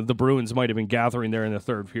momentum that the Bruins might have been gathering there in the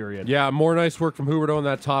third period. Yeah, more nice work from Huberdeau on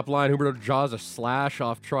that top line. Huberdeau jaws a slash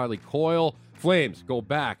off Charlie Coyle. Flames go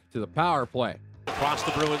back to the power play. Across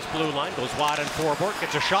the Bruins blue line, goes wide on Forbort,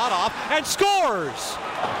 gets a shot off, and scores!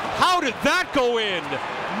 How did that go in?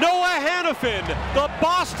 Noah Hannafin, the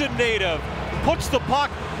Boston native, puts the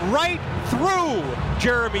puck right through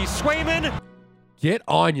Jeremy Swayman. Get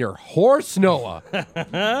on your horse, Noah.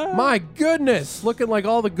 My goodness. Looking like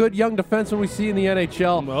all the good young defensemen we see in the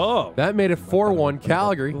NHL. Oh. That made it 4-1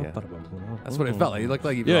 Calgary. Yeah. That's what it felt like. He looked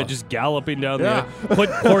like he just galloping down there. Put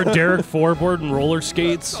poor Derek Forbort in roller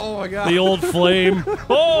skates. Oh, my God. The old flame.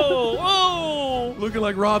 Oh! Looking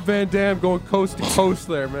like Rob Van Dam going coast to coast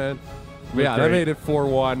there, man. But yeah, that made it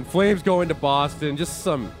 4-1. Flames going to Boston. Just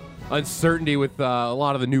some uncertainty with a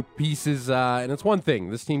lot of the new pieces. And it's one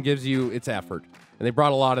thing. This team gives you its effort. And they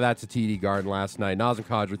brought a lot of that to TD Garden last night. Nazem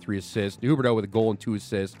Kadri with 3 assists. Huberdeau with a goal and 2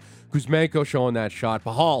 assists. Kuzmenko showing that shot.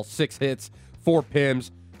 Pahal, 6 hits, 4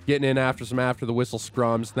 PIMs. Getting in after some after-the-whistle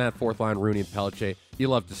scrums. And that fourth line, Rooney and Pelche. You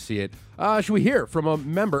love to see it. Should we hear from a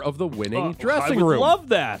member of the winning dressing room? I would love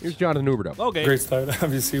that. Here's Jonathan Huberdeau. Okay. Great start,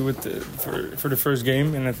 obviously, for the first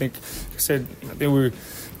game. And I think we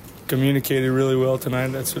communicated really well tonight.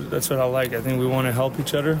 That's what I like. I think we want to help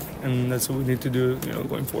each other, and that's what we need to do,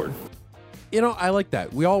 going forward. I like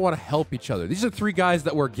that. We all want to help each other. These are 3 guys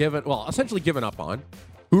that were essentially given up on.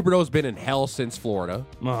 Huberdeau's been in hell since Florida.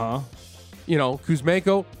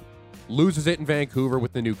 Kuzmenko loses it in Vancouver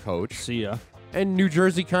with the new coach. See ya. And New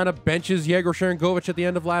Jersey kind of benches Yegor Sharangovich at the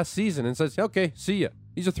end of last season and says, okay, see ya.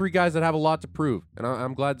 These are 3 guys that have a lot to prove, and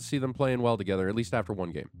I'm glad to see them playing well together, at least after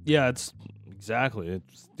 1 game. Yeah, it's a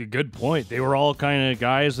good point. They were all kind of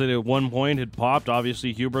guys that at one point had popped.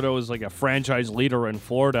 Obviously, Huberdeau is like a franchise leader in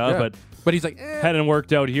Florida, but he's like, hadn't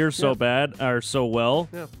worked out here so bad or so well.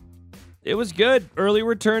 Yeah. It was good. Early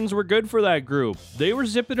returns were good for that group. They were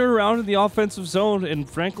zipping it around in the offensive zone, and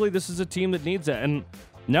frankly, this is a team that needs that. And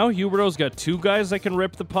now Huberdeau's got two guys that can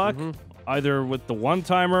rip the puck, either with the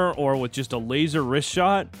one-timer or with just a laser wrist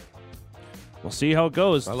shot. We'll see how it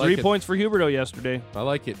goes. 3 points for Huberdeau yesterday. I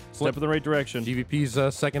like it. Step in the right direction.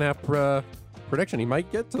 GVP's second half prediction. He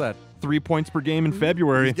might get to that. 3 points per game in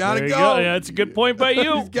February. He's gotta There go. you go. Yeah, that's a good point by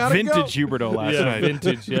you. Vintage Huberdeau last night.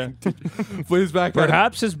 Vintage, yeah. Flames back at it.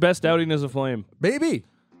 Perhaps his best outing as a Flame. Maybe.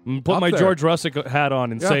 Put Up my there. George Russick hat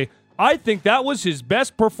on and say, I think that was his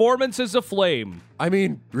best performance as a Flame. I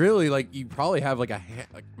mean, really, like you probably have like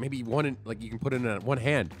maybe one in, like you can put in one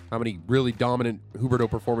hand how many really dominant Huberdeau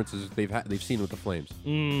performances they've seen with the Flames.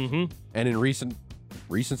 Mm-hmm. And in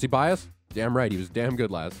recency bias, damn right, he was damn good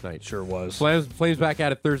last night. Sure was. Flames back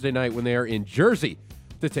at it Thursday night when they are in Jersey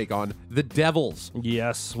to take on the Devils.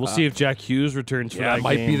 Yes. We'll see if Jack Hughes returns for that it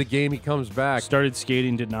might game. be the game he comes back. Started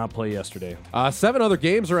skating, did not play yesterday. 7 other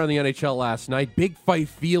games around the NHL last night. Big fight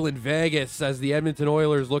feel in Vegas as the Edmonton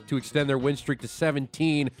Oilers look to extend their win streak to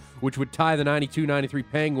 17, which would tie the 92-93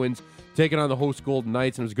 Penguins, taking on the host Golden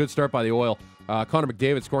Knights. And it was a good start by the Oil. Connor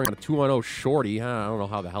McDavid scoring on a 2-0 shorty. I don't know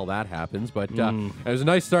how the hell that happens, but it was a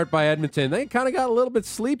nice start by Edmonton. They kind of got a little bit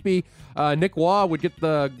sleepy. Nick Waugh would get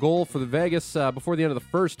the goal for the Vegas before the end of the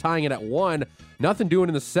first, tying it at 1. Nothing doing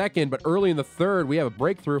in the second, but early in the third, we have a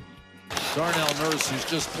breakthrough. Darnell Nurse, who's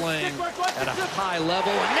just playing at a high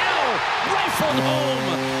level, and now rifled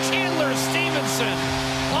home. Chandler Stevenson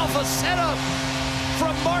off a setup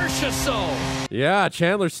from Marchessault. Yeah,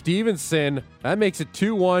 Chandler Stevenson. That makes it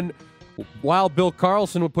 2-1. While Bill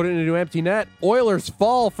Carlson would put it into empty net, Oilers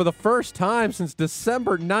fall for the first time since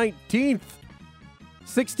December 19th.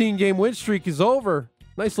 16-game win streak is over.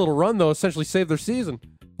 Nice little run, though. Essentially saved their season.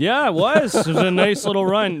 Yeah, it was. It was a nice little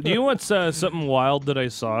run. Do you know what's something wild that I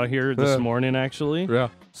saw here this morning, actually? Yeah.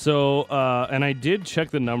 So, and I did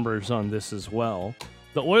check the numbers on this as well.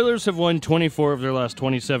 The Oilers have won 24 of their last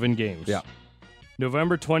 27 games. Yeah.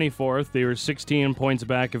 November 24th, they were 16 points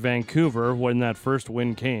back of Vancouver when that first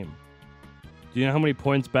win came. Do you know how many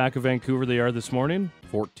points back of Vancouver they are this morning?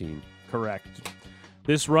 14. Correct.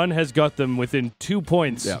 This run has got them within 2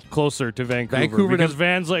 points closer to Vancouver because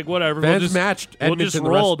Van's like, whatever. Van's matched Edmonton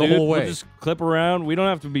we'll just roll, the dude. whole way. We'll just clip around. We don't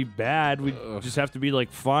have to be bad. We just have to be like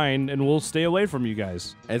fine, and we'll stay away from you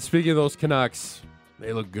guys. And speaking of those Canucks,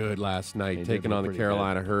 they looked good last night, taking on the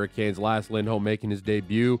Carolina Hurricanes. Elias Lindholm making his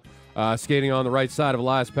debut. Skating on the right side of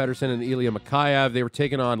Elias Pettersson and Ilya Mikheyev. They were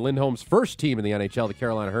taking on Lindholm's first team in the NHL, the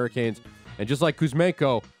Carolina Hurricanes. And just like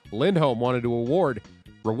Kuzmenko, Lindholm wanted to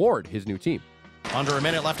reward his new team. Under a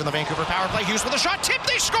minute left in the Vancouver power play. Hughes with a shot. Tip,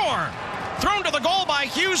 they score! Thrown to the goal by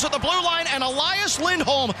Hughes at the blue line, and Elias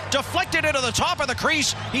Lindholm deflected into the top of the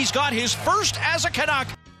crease. He's got his first as a Canuck.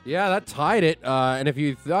 Yeah, that tied it. And if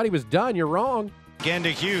you thought he was done, you're wrong. Again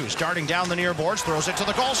to Hughes, darting down the near boards, throws it to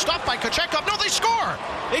the goal, stopped by Kochetkov. No, they score!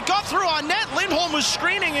 It got through on net. Lindholm was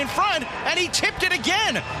screening in front, and he tipped it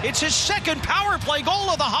again. It's his second power play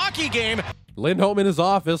goal of the hockey game. Lindholm in his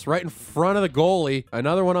office, right in front of the goalie.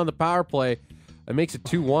 Another one on the power play. That makes it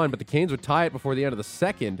 2-1, but the Canes would tie it before the end of the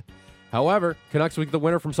second. However, Canucks would get the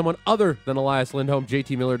winner from someone other than Elias Lindholm,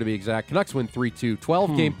 JT Miller to be exact. Canucks win 3-2,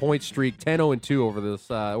 12-game point streak, 10-0-2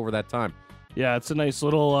 over that time. Yeah, it's a nice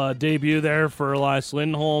little debut there for Elias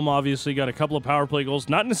Lindholm. Obviously got a couple of power play goals.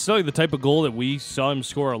 Not necessarily the type of goal that we saw him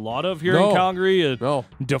score a lot of here in Calgary. A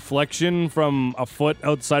deflection from a foot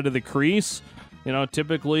outside of the crease. You know,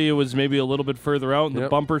 typically it was maybe a little bit further out in the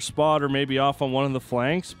bumper spot or maybe off on one of the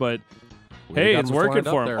flanks, but hey, it's working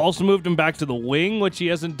for him. There. Also moved him back to the wing, which he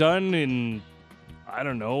hasn't done in, I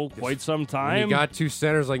don't know, quite some time. When you got two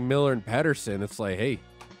centers like Miller and Pettersson, it's like, hey,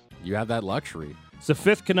 you have that luxury. It's the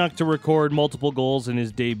fifth Canuck to record multiple goals in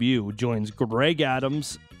his debut. Joins Greg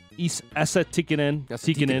Adams, Esa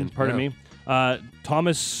Tikkanen, pardon me.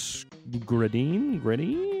 Thomas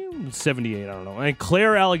Gradine, 78, I don't know. And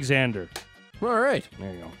Claire Alexander. All right.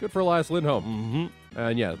 There you go. Good for Elias Lindholm. Mm-hmm.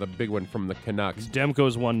 And yeah, the big one from the Canucks.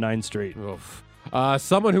 Demko's won 9 straight. Oof.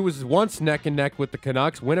 Someone who was once neck and neck with the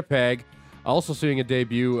Canucks, Winnipeg, also seeing a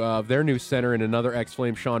debut of their new center and another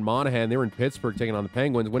ex-Flame, Sean Monahan. They were in Pittsburgh taking on the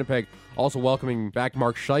Penguins. Winnipeg also welcoming back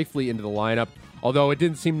Mark Scheifele into the lineup, although it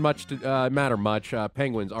didn't seem to matter much.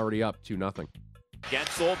 Penguins already up 2-0.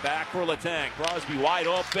 Gensel back for Letang. Crosby wide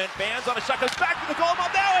open. Fans on a shot. Goes back to the goal.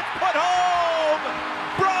 Now it's put home.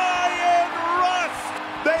 Brian Rust.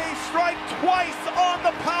 They strike twice on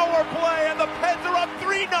the power play, and the Pens are up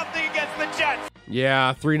 3-0 against the Jets.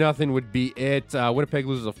 Yeah, 3-0 would be it. Winnipeg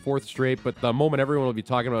loses a fourth straight, but the moment everyone will be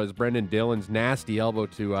talking about is Brendan Dillon's nasty elbow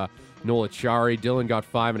to Noel Acciari. Dillon got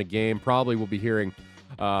 5 in a game. Probably will be hearing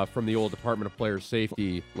from the old Department of Player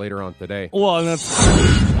Safety later on today. Well, and that's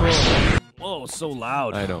whoa, so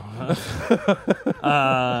loud. I know.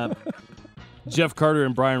 Jeff Carter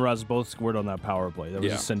and Brian Ross both scored on that power play. That was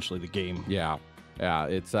Yeah. essentially the game. Yeah,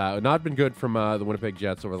 it's not been good from the Winnipeg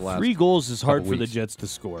Jets over the last 3 goals is hard couple for the weeks. Jets to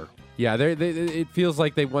score. Yeah, it feels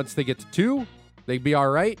like once they get to 2, they'd be all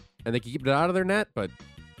right, and they can keep it out of their net, but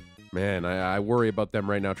man, I worry about them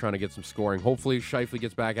right now trying to get some scoring. Hopefully, Scheifele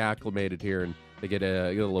gets back acclimated here, and they get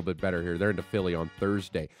a little bit better here. They're into Philly on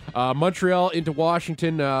Thursday. Montreal into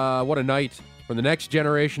Washington. What a night from the next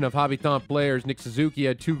generation of Habitant players. Nick Suzuki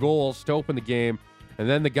had 2 goals to open the game, and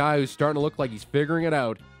then the guy who's starting to look like he's figuring it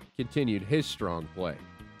out continued his strong play.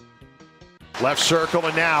 Left circle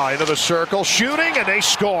and now into the circle, shooting, and they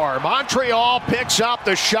score. Montreal picks up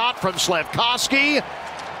the shot from Slafkovsky,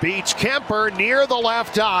 beats Kemper near the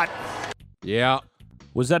left dot. Yeah,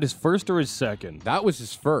 Was that his first or his second? that was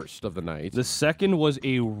his first of the night. The second was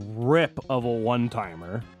a rip of a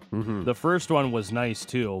one-timer. Mm-hmm. The first one was nice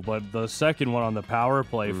too, but the second one on the power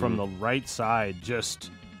play from the right side,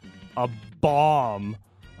 just a bomb.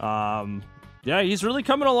 Yeah, he's really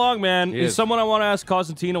coming along, man. He's someone I want to ask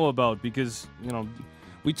Cosentino about because,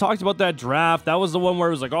 we talked about that draft. That was the one where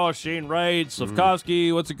it was like, oh, Shane Wright,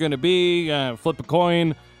 Slafkovsky, what's it going to be? Flip a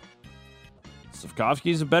coin.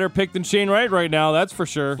 Slafkovsky's a better pick than Shane Wright right now, that's for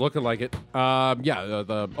sure. Looking like it. Alex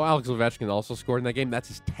Ovechkin also scored in that game. That's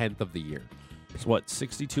his 10th of the year. It's what,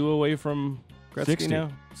 62 away from Gretzky 60. now?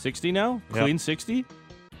 60 now? Yep. Clean 60?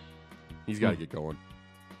 He's got to get going.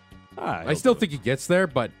 I still think he gets there,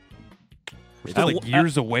 but We're still like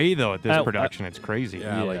years away, though, at this production. It's crazy.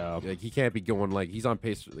 yeah, like he can't be going like he's on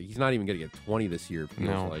pace. He's not even going to get 20 this year. It feels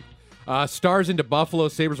No. like. Stars into Buffalo.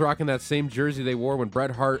 Sabres rocking that same jersey they wore when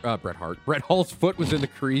Brett Hull's foot was in the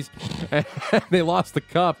crease, and they lost the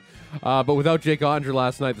cup. But without Jake Andre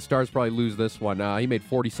last night, the Stars probably lose this one. He made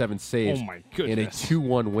 47 saves Oh, my in a goodness.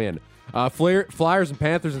 2-1 win. Flyers and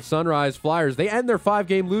Panthers and Sunrise. Flyers, they end their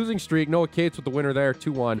 5-game losing streak. Noah Cates with the winner there,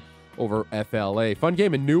 2-1 over FLA. Fun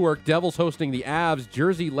game in Newark. Devils hosting the Avs.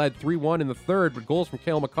 Jersey led 3-1 in the third, but goals from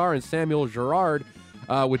Cale Makar and Samuel Girard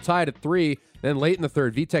would tie it at 3. Then late in the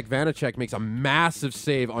third, Vitek Vanacek makes a massive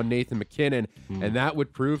save on Nathan McKinnon, and that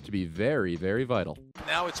would prove to be very, very vital.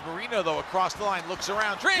 Now it's Marino, though, across the line, looks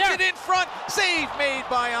around, drains it in front, save made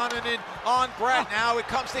by Onanen on Brett. Now it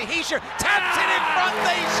comes to Heischer, taps it in front,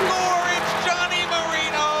 they score, it's Johnny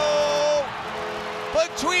Marino!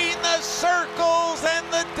 Between the circles, and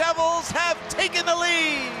the Devils have taken the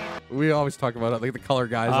lead! We always talk about it, like the color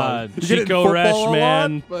guys on you get it in Chico football Resch, a lot,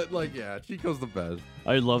 man. but Chico's the best.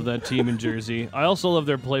 I love that team in Jersey. I also love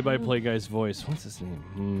their play-by-play guy's voice. What's his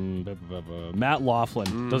name? Matt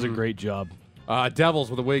Laughlin does a great job. Devils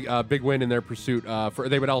with a big win in their pursuit.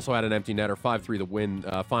 They would also add an empty netter, 5-3 the win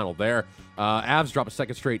final there. Avs drop a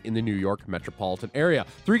second straight in the New York metropolitan area.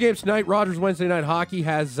 3 games tonight. Rogers Wednesday Night Hockey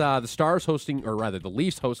has the Stars hosting, or rather the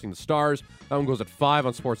Leafs hosting the Stars. That one goes at 5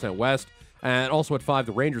 on Sportsnet West. And also at 5,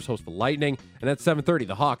 the Rangers host the Lightning. And at 7:30,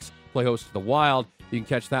 the Hawks play host to the Wild. You can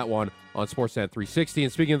catch that one on Sportsnet 360.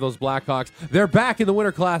 And speaking of those Blackhawks, they're back in the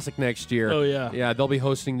Winter Classic next year. Oh, yeah. Yeah, they'll be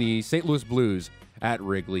hosting the St. Louis Blues at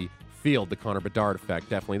Wrigley Field. The Connor Bedard effect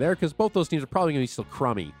definitely there because both those teams are probably going to be still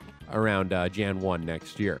crummy around Jan 1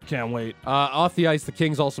 next year. Can't wait. Off the ice, the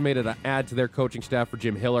Kings also made an add to their coaching staff for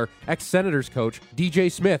Jim Hiller. Ex-Senators coach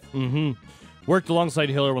DJ Smith. Worked alongside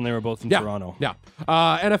Hiller when they were both in Toronto. Yeah.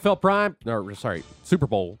 NFL Prime, Super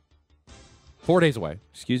Bowl. 4 days away.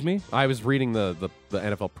 Excuse me? I was reading the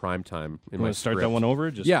NFL Prime Time in You my want to start script. that one over?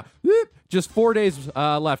 Yeah. Just 4 days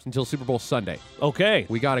left until Super Bowl Sunday. Okay.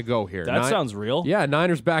 We got to go here. That sounds real. Yeah,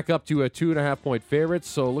 Niners back up to a 2.5-point favorite,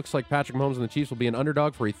 so it looks like Patrick Mahomes and the Chiefs will be an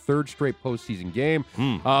underdog for a 3rd straight postseason game.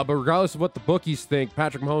 But regardless of what the bookies think,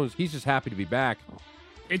 Patrick Mahomes, he's just happy to be back.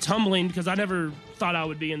 It's humbling because I never thought I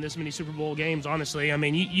would be in this many Super Bowl games, honestly. I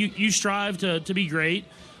mean, you strive to be great,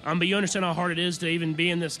 but you understand how hard it is to even be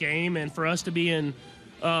in this game. And for us to be in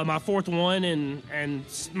my 4th one and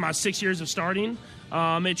my 6 years of starting,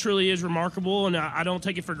 it truly is remarkable. And I don't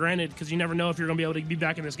take it for granted because you never know if you're going to be able to be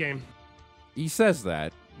back in this game. He says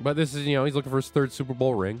that, but this is, he's looking for his 3rd Super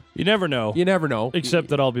Bowl ring. You never know. You never know. Except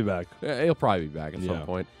that I'll be back. He'll probably be back at some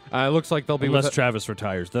point. It looks like they'll be Unless with Travis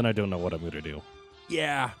retires, then I don't know what I'm going to do.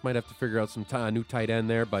 Yeah, might have to figure out some new tight end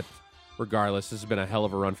there, but regardless, this has been a hell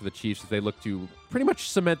of a run for the Chiefs as they look to pretty much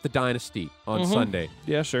cement the dynasty on Sunday.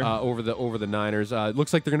 Yeah, sure. Over the Niners. It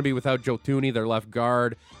looks like they're going to be without Joe Thuney, their left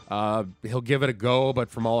guard. He'll give it a go, but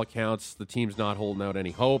from all accounts, the team's not holding out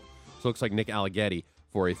any hope. So it looks like Nick Alleghetti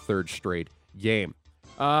for a 3rd straight game.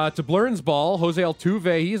 To Blurns ball, Jose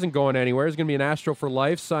Altuve, he isn't going anywhere. He's going to be an Astro for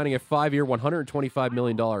life, signing a 5-year, $125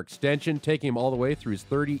 million extension, taking him all the way through his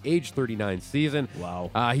age 39 season.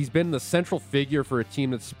 Wow. He's been the central figure for a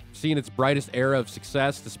team that's seen its brightest era of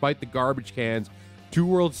success despite the garbage cans. 2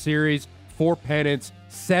 World Series, 4 pennants,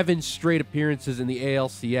 7 straight appearances in the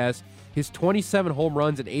ALCS. His 27 home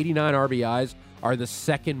runs and 89 RBIs are the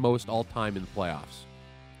second most all-time in the playoffs.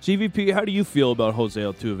 GVP, how do you feel about Jose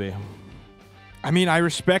Altuve? I mean, I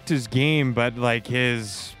respect his game, but like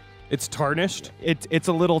it's tarnished. It's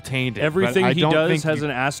a little tainted. Everything he does has an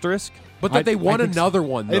asterisk. But that they won another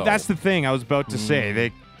one, though. That's the thing I was about to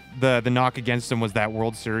say. The knock against him was that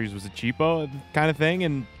World Series was a cheapo kind of thing,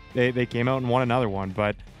 and they came out and won another one.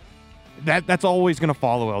 But that's always going to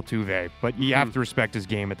follow Altuve. But you have to respect his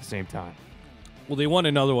game at the same time. Well, they won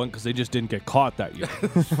another one because they just didn't get caught that year.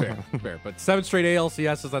 Fair. But 7 straight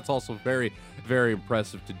ALCSs, that's also very, very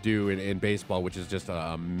impressive to do in baseball, which is just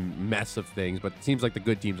a mess of things. But it seems like the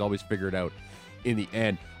good teams always figure it out in the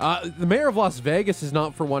end. The mayor of Las Vegas is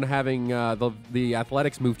not for one having the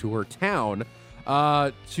Athletics move to her town,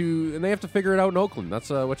 and they have to figure it out in Oakland. That's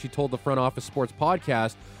what she told the Front Office Sports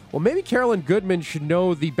podcast. Well, maybe Carolyn Goodman should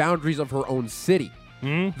know the boundaries of her own city.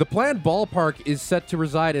 The planned ballpark is set to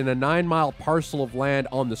reside in a 9-mile parcel of land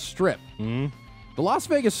on the Strip. The Las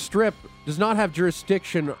Vegas Strip does not have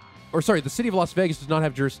jurisdiction, the city of Las Vegas does not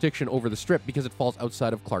have jurisdiction over the Strip because it falls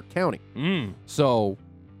outside of Clark County. So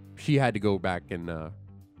she had to go back and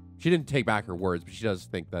she didn't take back her words, but she does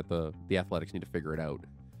think that the Athletics need to figure it out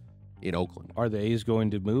in Oakland. Are the A's going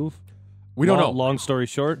to move? We don't know. Long story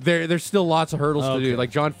short, there's still lots of hurdles to do.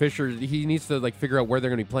 Like John Fisher, he needs to figure out where they're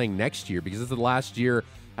going to be playing next year because this is the last year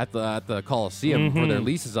at the Coliseum before their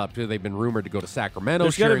lease is up. They've been rumored to go to Sacramento.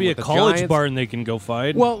 There's got to be a college barn they can go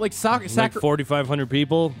find. Well, like 4,500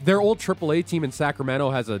 people. Their old AAA team in Sacramento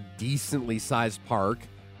has a decently sized park.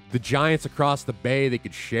 The Giants across the bay they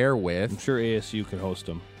could share with. I'm sure ASU could host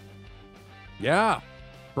them. Yeah.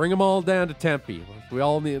 Bring them all down to Tempe. We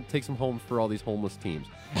all need to take some homes for all these homeless teams.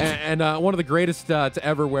 and one of the greatest to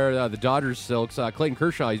ever wear the Dodgers silks, Clayton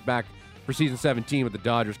Kershaw, he's back for season 17 with the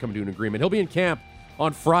Dodgers coming to an agreement. He'll be in camp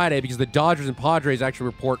on Friday because the Dodgers and Padres actually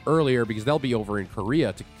report earlier because they'll be over in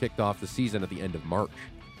Korea to kick off the season at the end of March.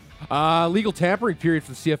 Legal tampering period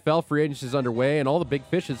for the CFL free agency is underway, and all the big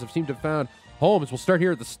fishes have seemed to have found homes. We'll start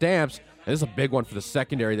here at the Stamps. And this is a big one for the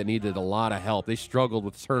secondary that needed a lot of help. They struggled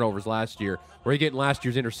with turnovers last year. Where are you getting last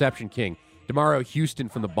year's interception king? DeMario Houston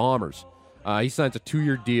from the Bombers. He signs a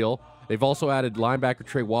 2-year deal. They've also added linebacker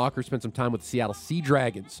Trey Walker, spent some time with the Seattle Sea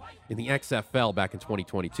Dragons in the XFL back in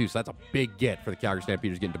 2022. So that's a big get for the Calgary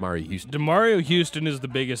Stampeders getting DeMario Houston. DeMario Houston is the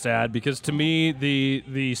biggest add because to me,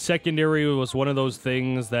 the secondary was one of those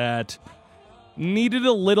things that needed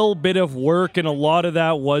a little bit of work, and a lot of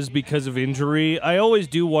that was because of injury. I always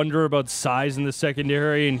do wonder about size in the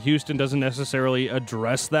secondary, and Houston doesn't necessarily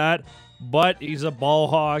address that, but he's a ball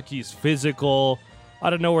hawk, he's physical. I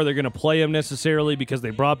don't know where they're going to play him necessarily because they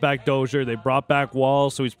brought back Dozier, they brought back Wall,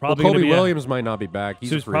 so he's probably going to be Williams might not be back.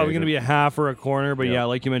 He's probably going to be a half or a corner, but yeah,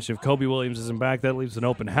 like you mentioned, if Kobe Williams isn't back, that leaves an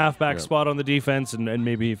open halfback spot on the defense, and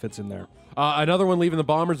maybe he fits in there. Another one leaving the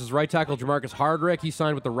Bombers is right tackle Jamarcus Hardrick. He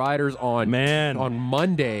signed with the Riders on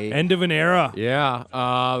Monday. End of an era. Yeah.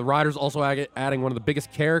 The Riders also adding one of the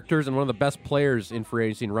biggest characters and one of the best players in free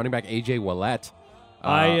agency, running back A.J. Willett.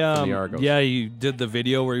 From the Argos. Yeah, he did the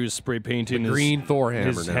video where he was spray painting his green Thor hammer.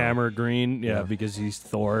 His hammer green, because he's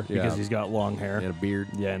Thor, because he's got long hair. And a beard.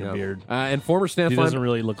 Yeah, and a beard. And former Stamps He doesn't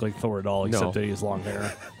really look like Thor at all, except that he has long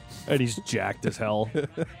hair. And he's jacked as hell.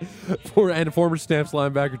 And former Stamps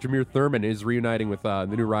linebacker Jameer Thurman is reuniting with the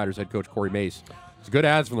new Riders head coach Corey Mace. It's good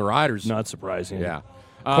ads from the Riders. Not surprising. Yeah.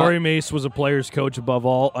 Corey Mace was a player's coach above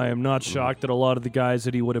all. I am not shocked that a lot of the guys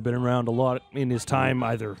that he would have been around a lot in his time,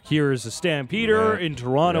 either here as a Stampeder, in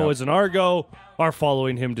Toronto as an Argo, are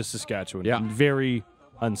following him to Saskatchewan. Yeah. Very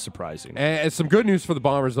unsurprising. And some good news for the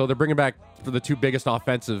Bombers, though. They're bringing back for the 2 biggest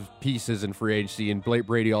offensive pieces in free agency in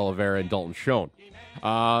Brady Oliveira and Dalton Schoen.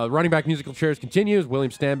 Running back musical chairs continues.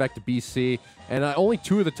 William Stanback to BC. And only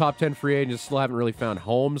 2 of the top 10 free agents still haven't really found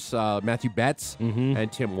homes. Matthew Betts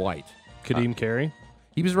and Tim White. Kadeem Carey?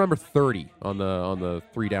 He was number 30 on the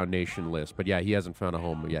 3-down nation list. But, yeah, he hasn't found a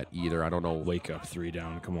home yet either. I don't know. Wake up, 3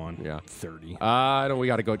 down. Come on. Yeah. 30. I know we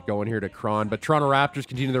got to go going here to Cron. But Toronto Raptors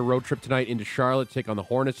continue their road trip tonight into Charlotte to take on the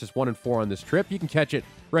Hornets. Just 1-4 on this trip. You can catch it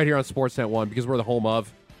right here on Sportsnet 1 because we're the home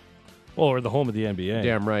of. Well, we're the home of the NBA.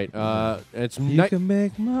 Damn right. And some you can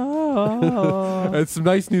make more. And some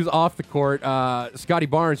nice news off the court. Scotty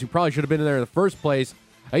Barnes, who probably should have been in there in the first place,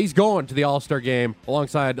 he's going to the All-Star game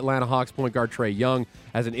alongside Atlanta Hawks point guard Trae Young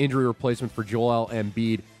as an injury replacement for Joel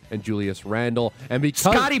Embiid. and Julius Randle. And because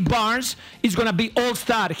Scotty Barnes is going to be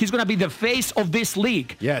all-star. He's going to be the face of this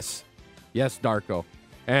league. Yes, Darko.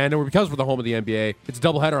 And because we're the home of the NBA, it's a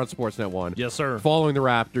doubleheader on Sportsnet 1. Yes, sir. Following the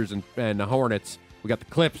Raptors and the Hornets, we got the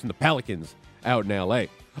Clips and the Pelicans out in L.A.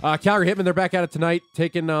 Calgary Hitmen, they're back at it tonight,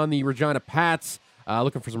 taking on the Regina Pats,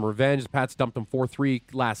 looking for some revenge. The Pats dumped them 4-3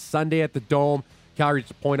 last Sunday at the Dome. Calgary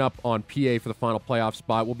just a point up on PA for the final playoff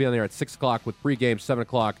spot. We'll be on there at 6 o'clock with pregame, 7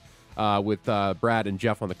 o'clock with Brad and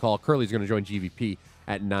Jeff on the call. Curly's going to join GVP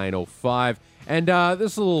at 9:05. And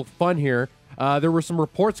this is a little fun here. There were some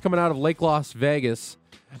reports coming out of Lake Las Vegas.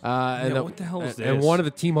 What the hell is this? And one of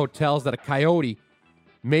the team hotels that a coyote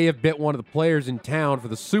may have bit one of the players in town for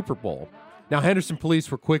the Super Bowl. Now, Henderson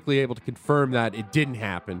police were quickly able to confirm that it didn't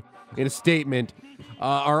happen. In a statement,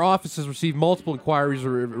 our office has received multiple inquiries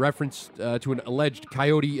reference to an alleged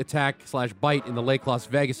coyote attack/bite in the Lake Las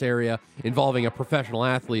Vegas area involving a professional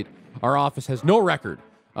athlete. Our office has no record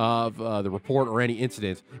of the report or any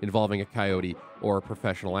incident involving a coyote or a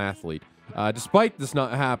professional athlete. Despite this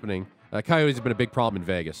not happening, coyotes have been a big problem in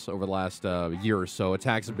Vegas over the last year or so.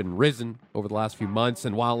 Attacks have been risen over the last few months,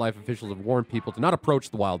 and wildlife officials have warned people to not approach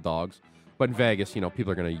the wild dogs. But in Vegas,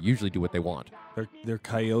 people are going to usually do what they want. They're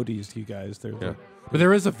coyotes, you guys. But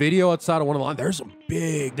there is a video outside of one of the lines. There's some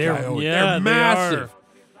big coyotes. They're massive.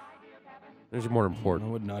 There's your more important.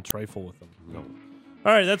 I would not trifle with them. No.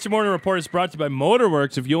 All right, that's your morning report. It's brought to you by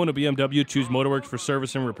Motorworks. If you own a BMW, choose Motorworks for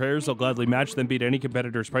service and repairs. They'll gladly match them, beat any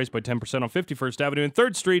competitor's price by 10% on 51st Avenue and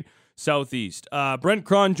 3rd Street, Southeast. Brent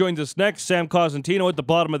Cron joins us next. Sam Cosentino at the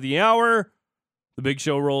bottom of the hour. The big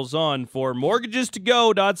show rolls on for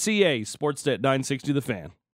mortgagestogO.ca. Sportsnet 960 The Fan.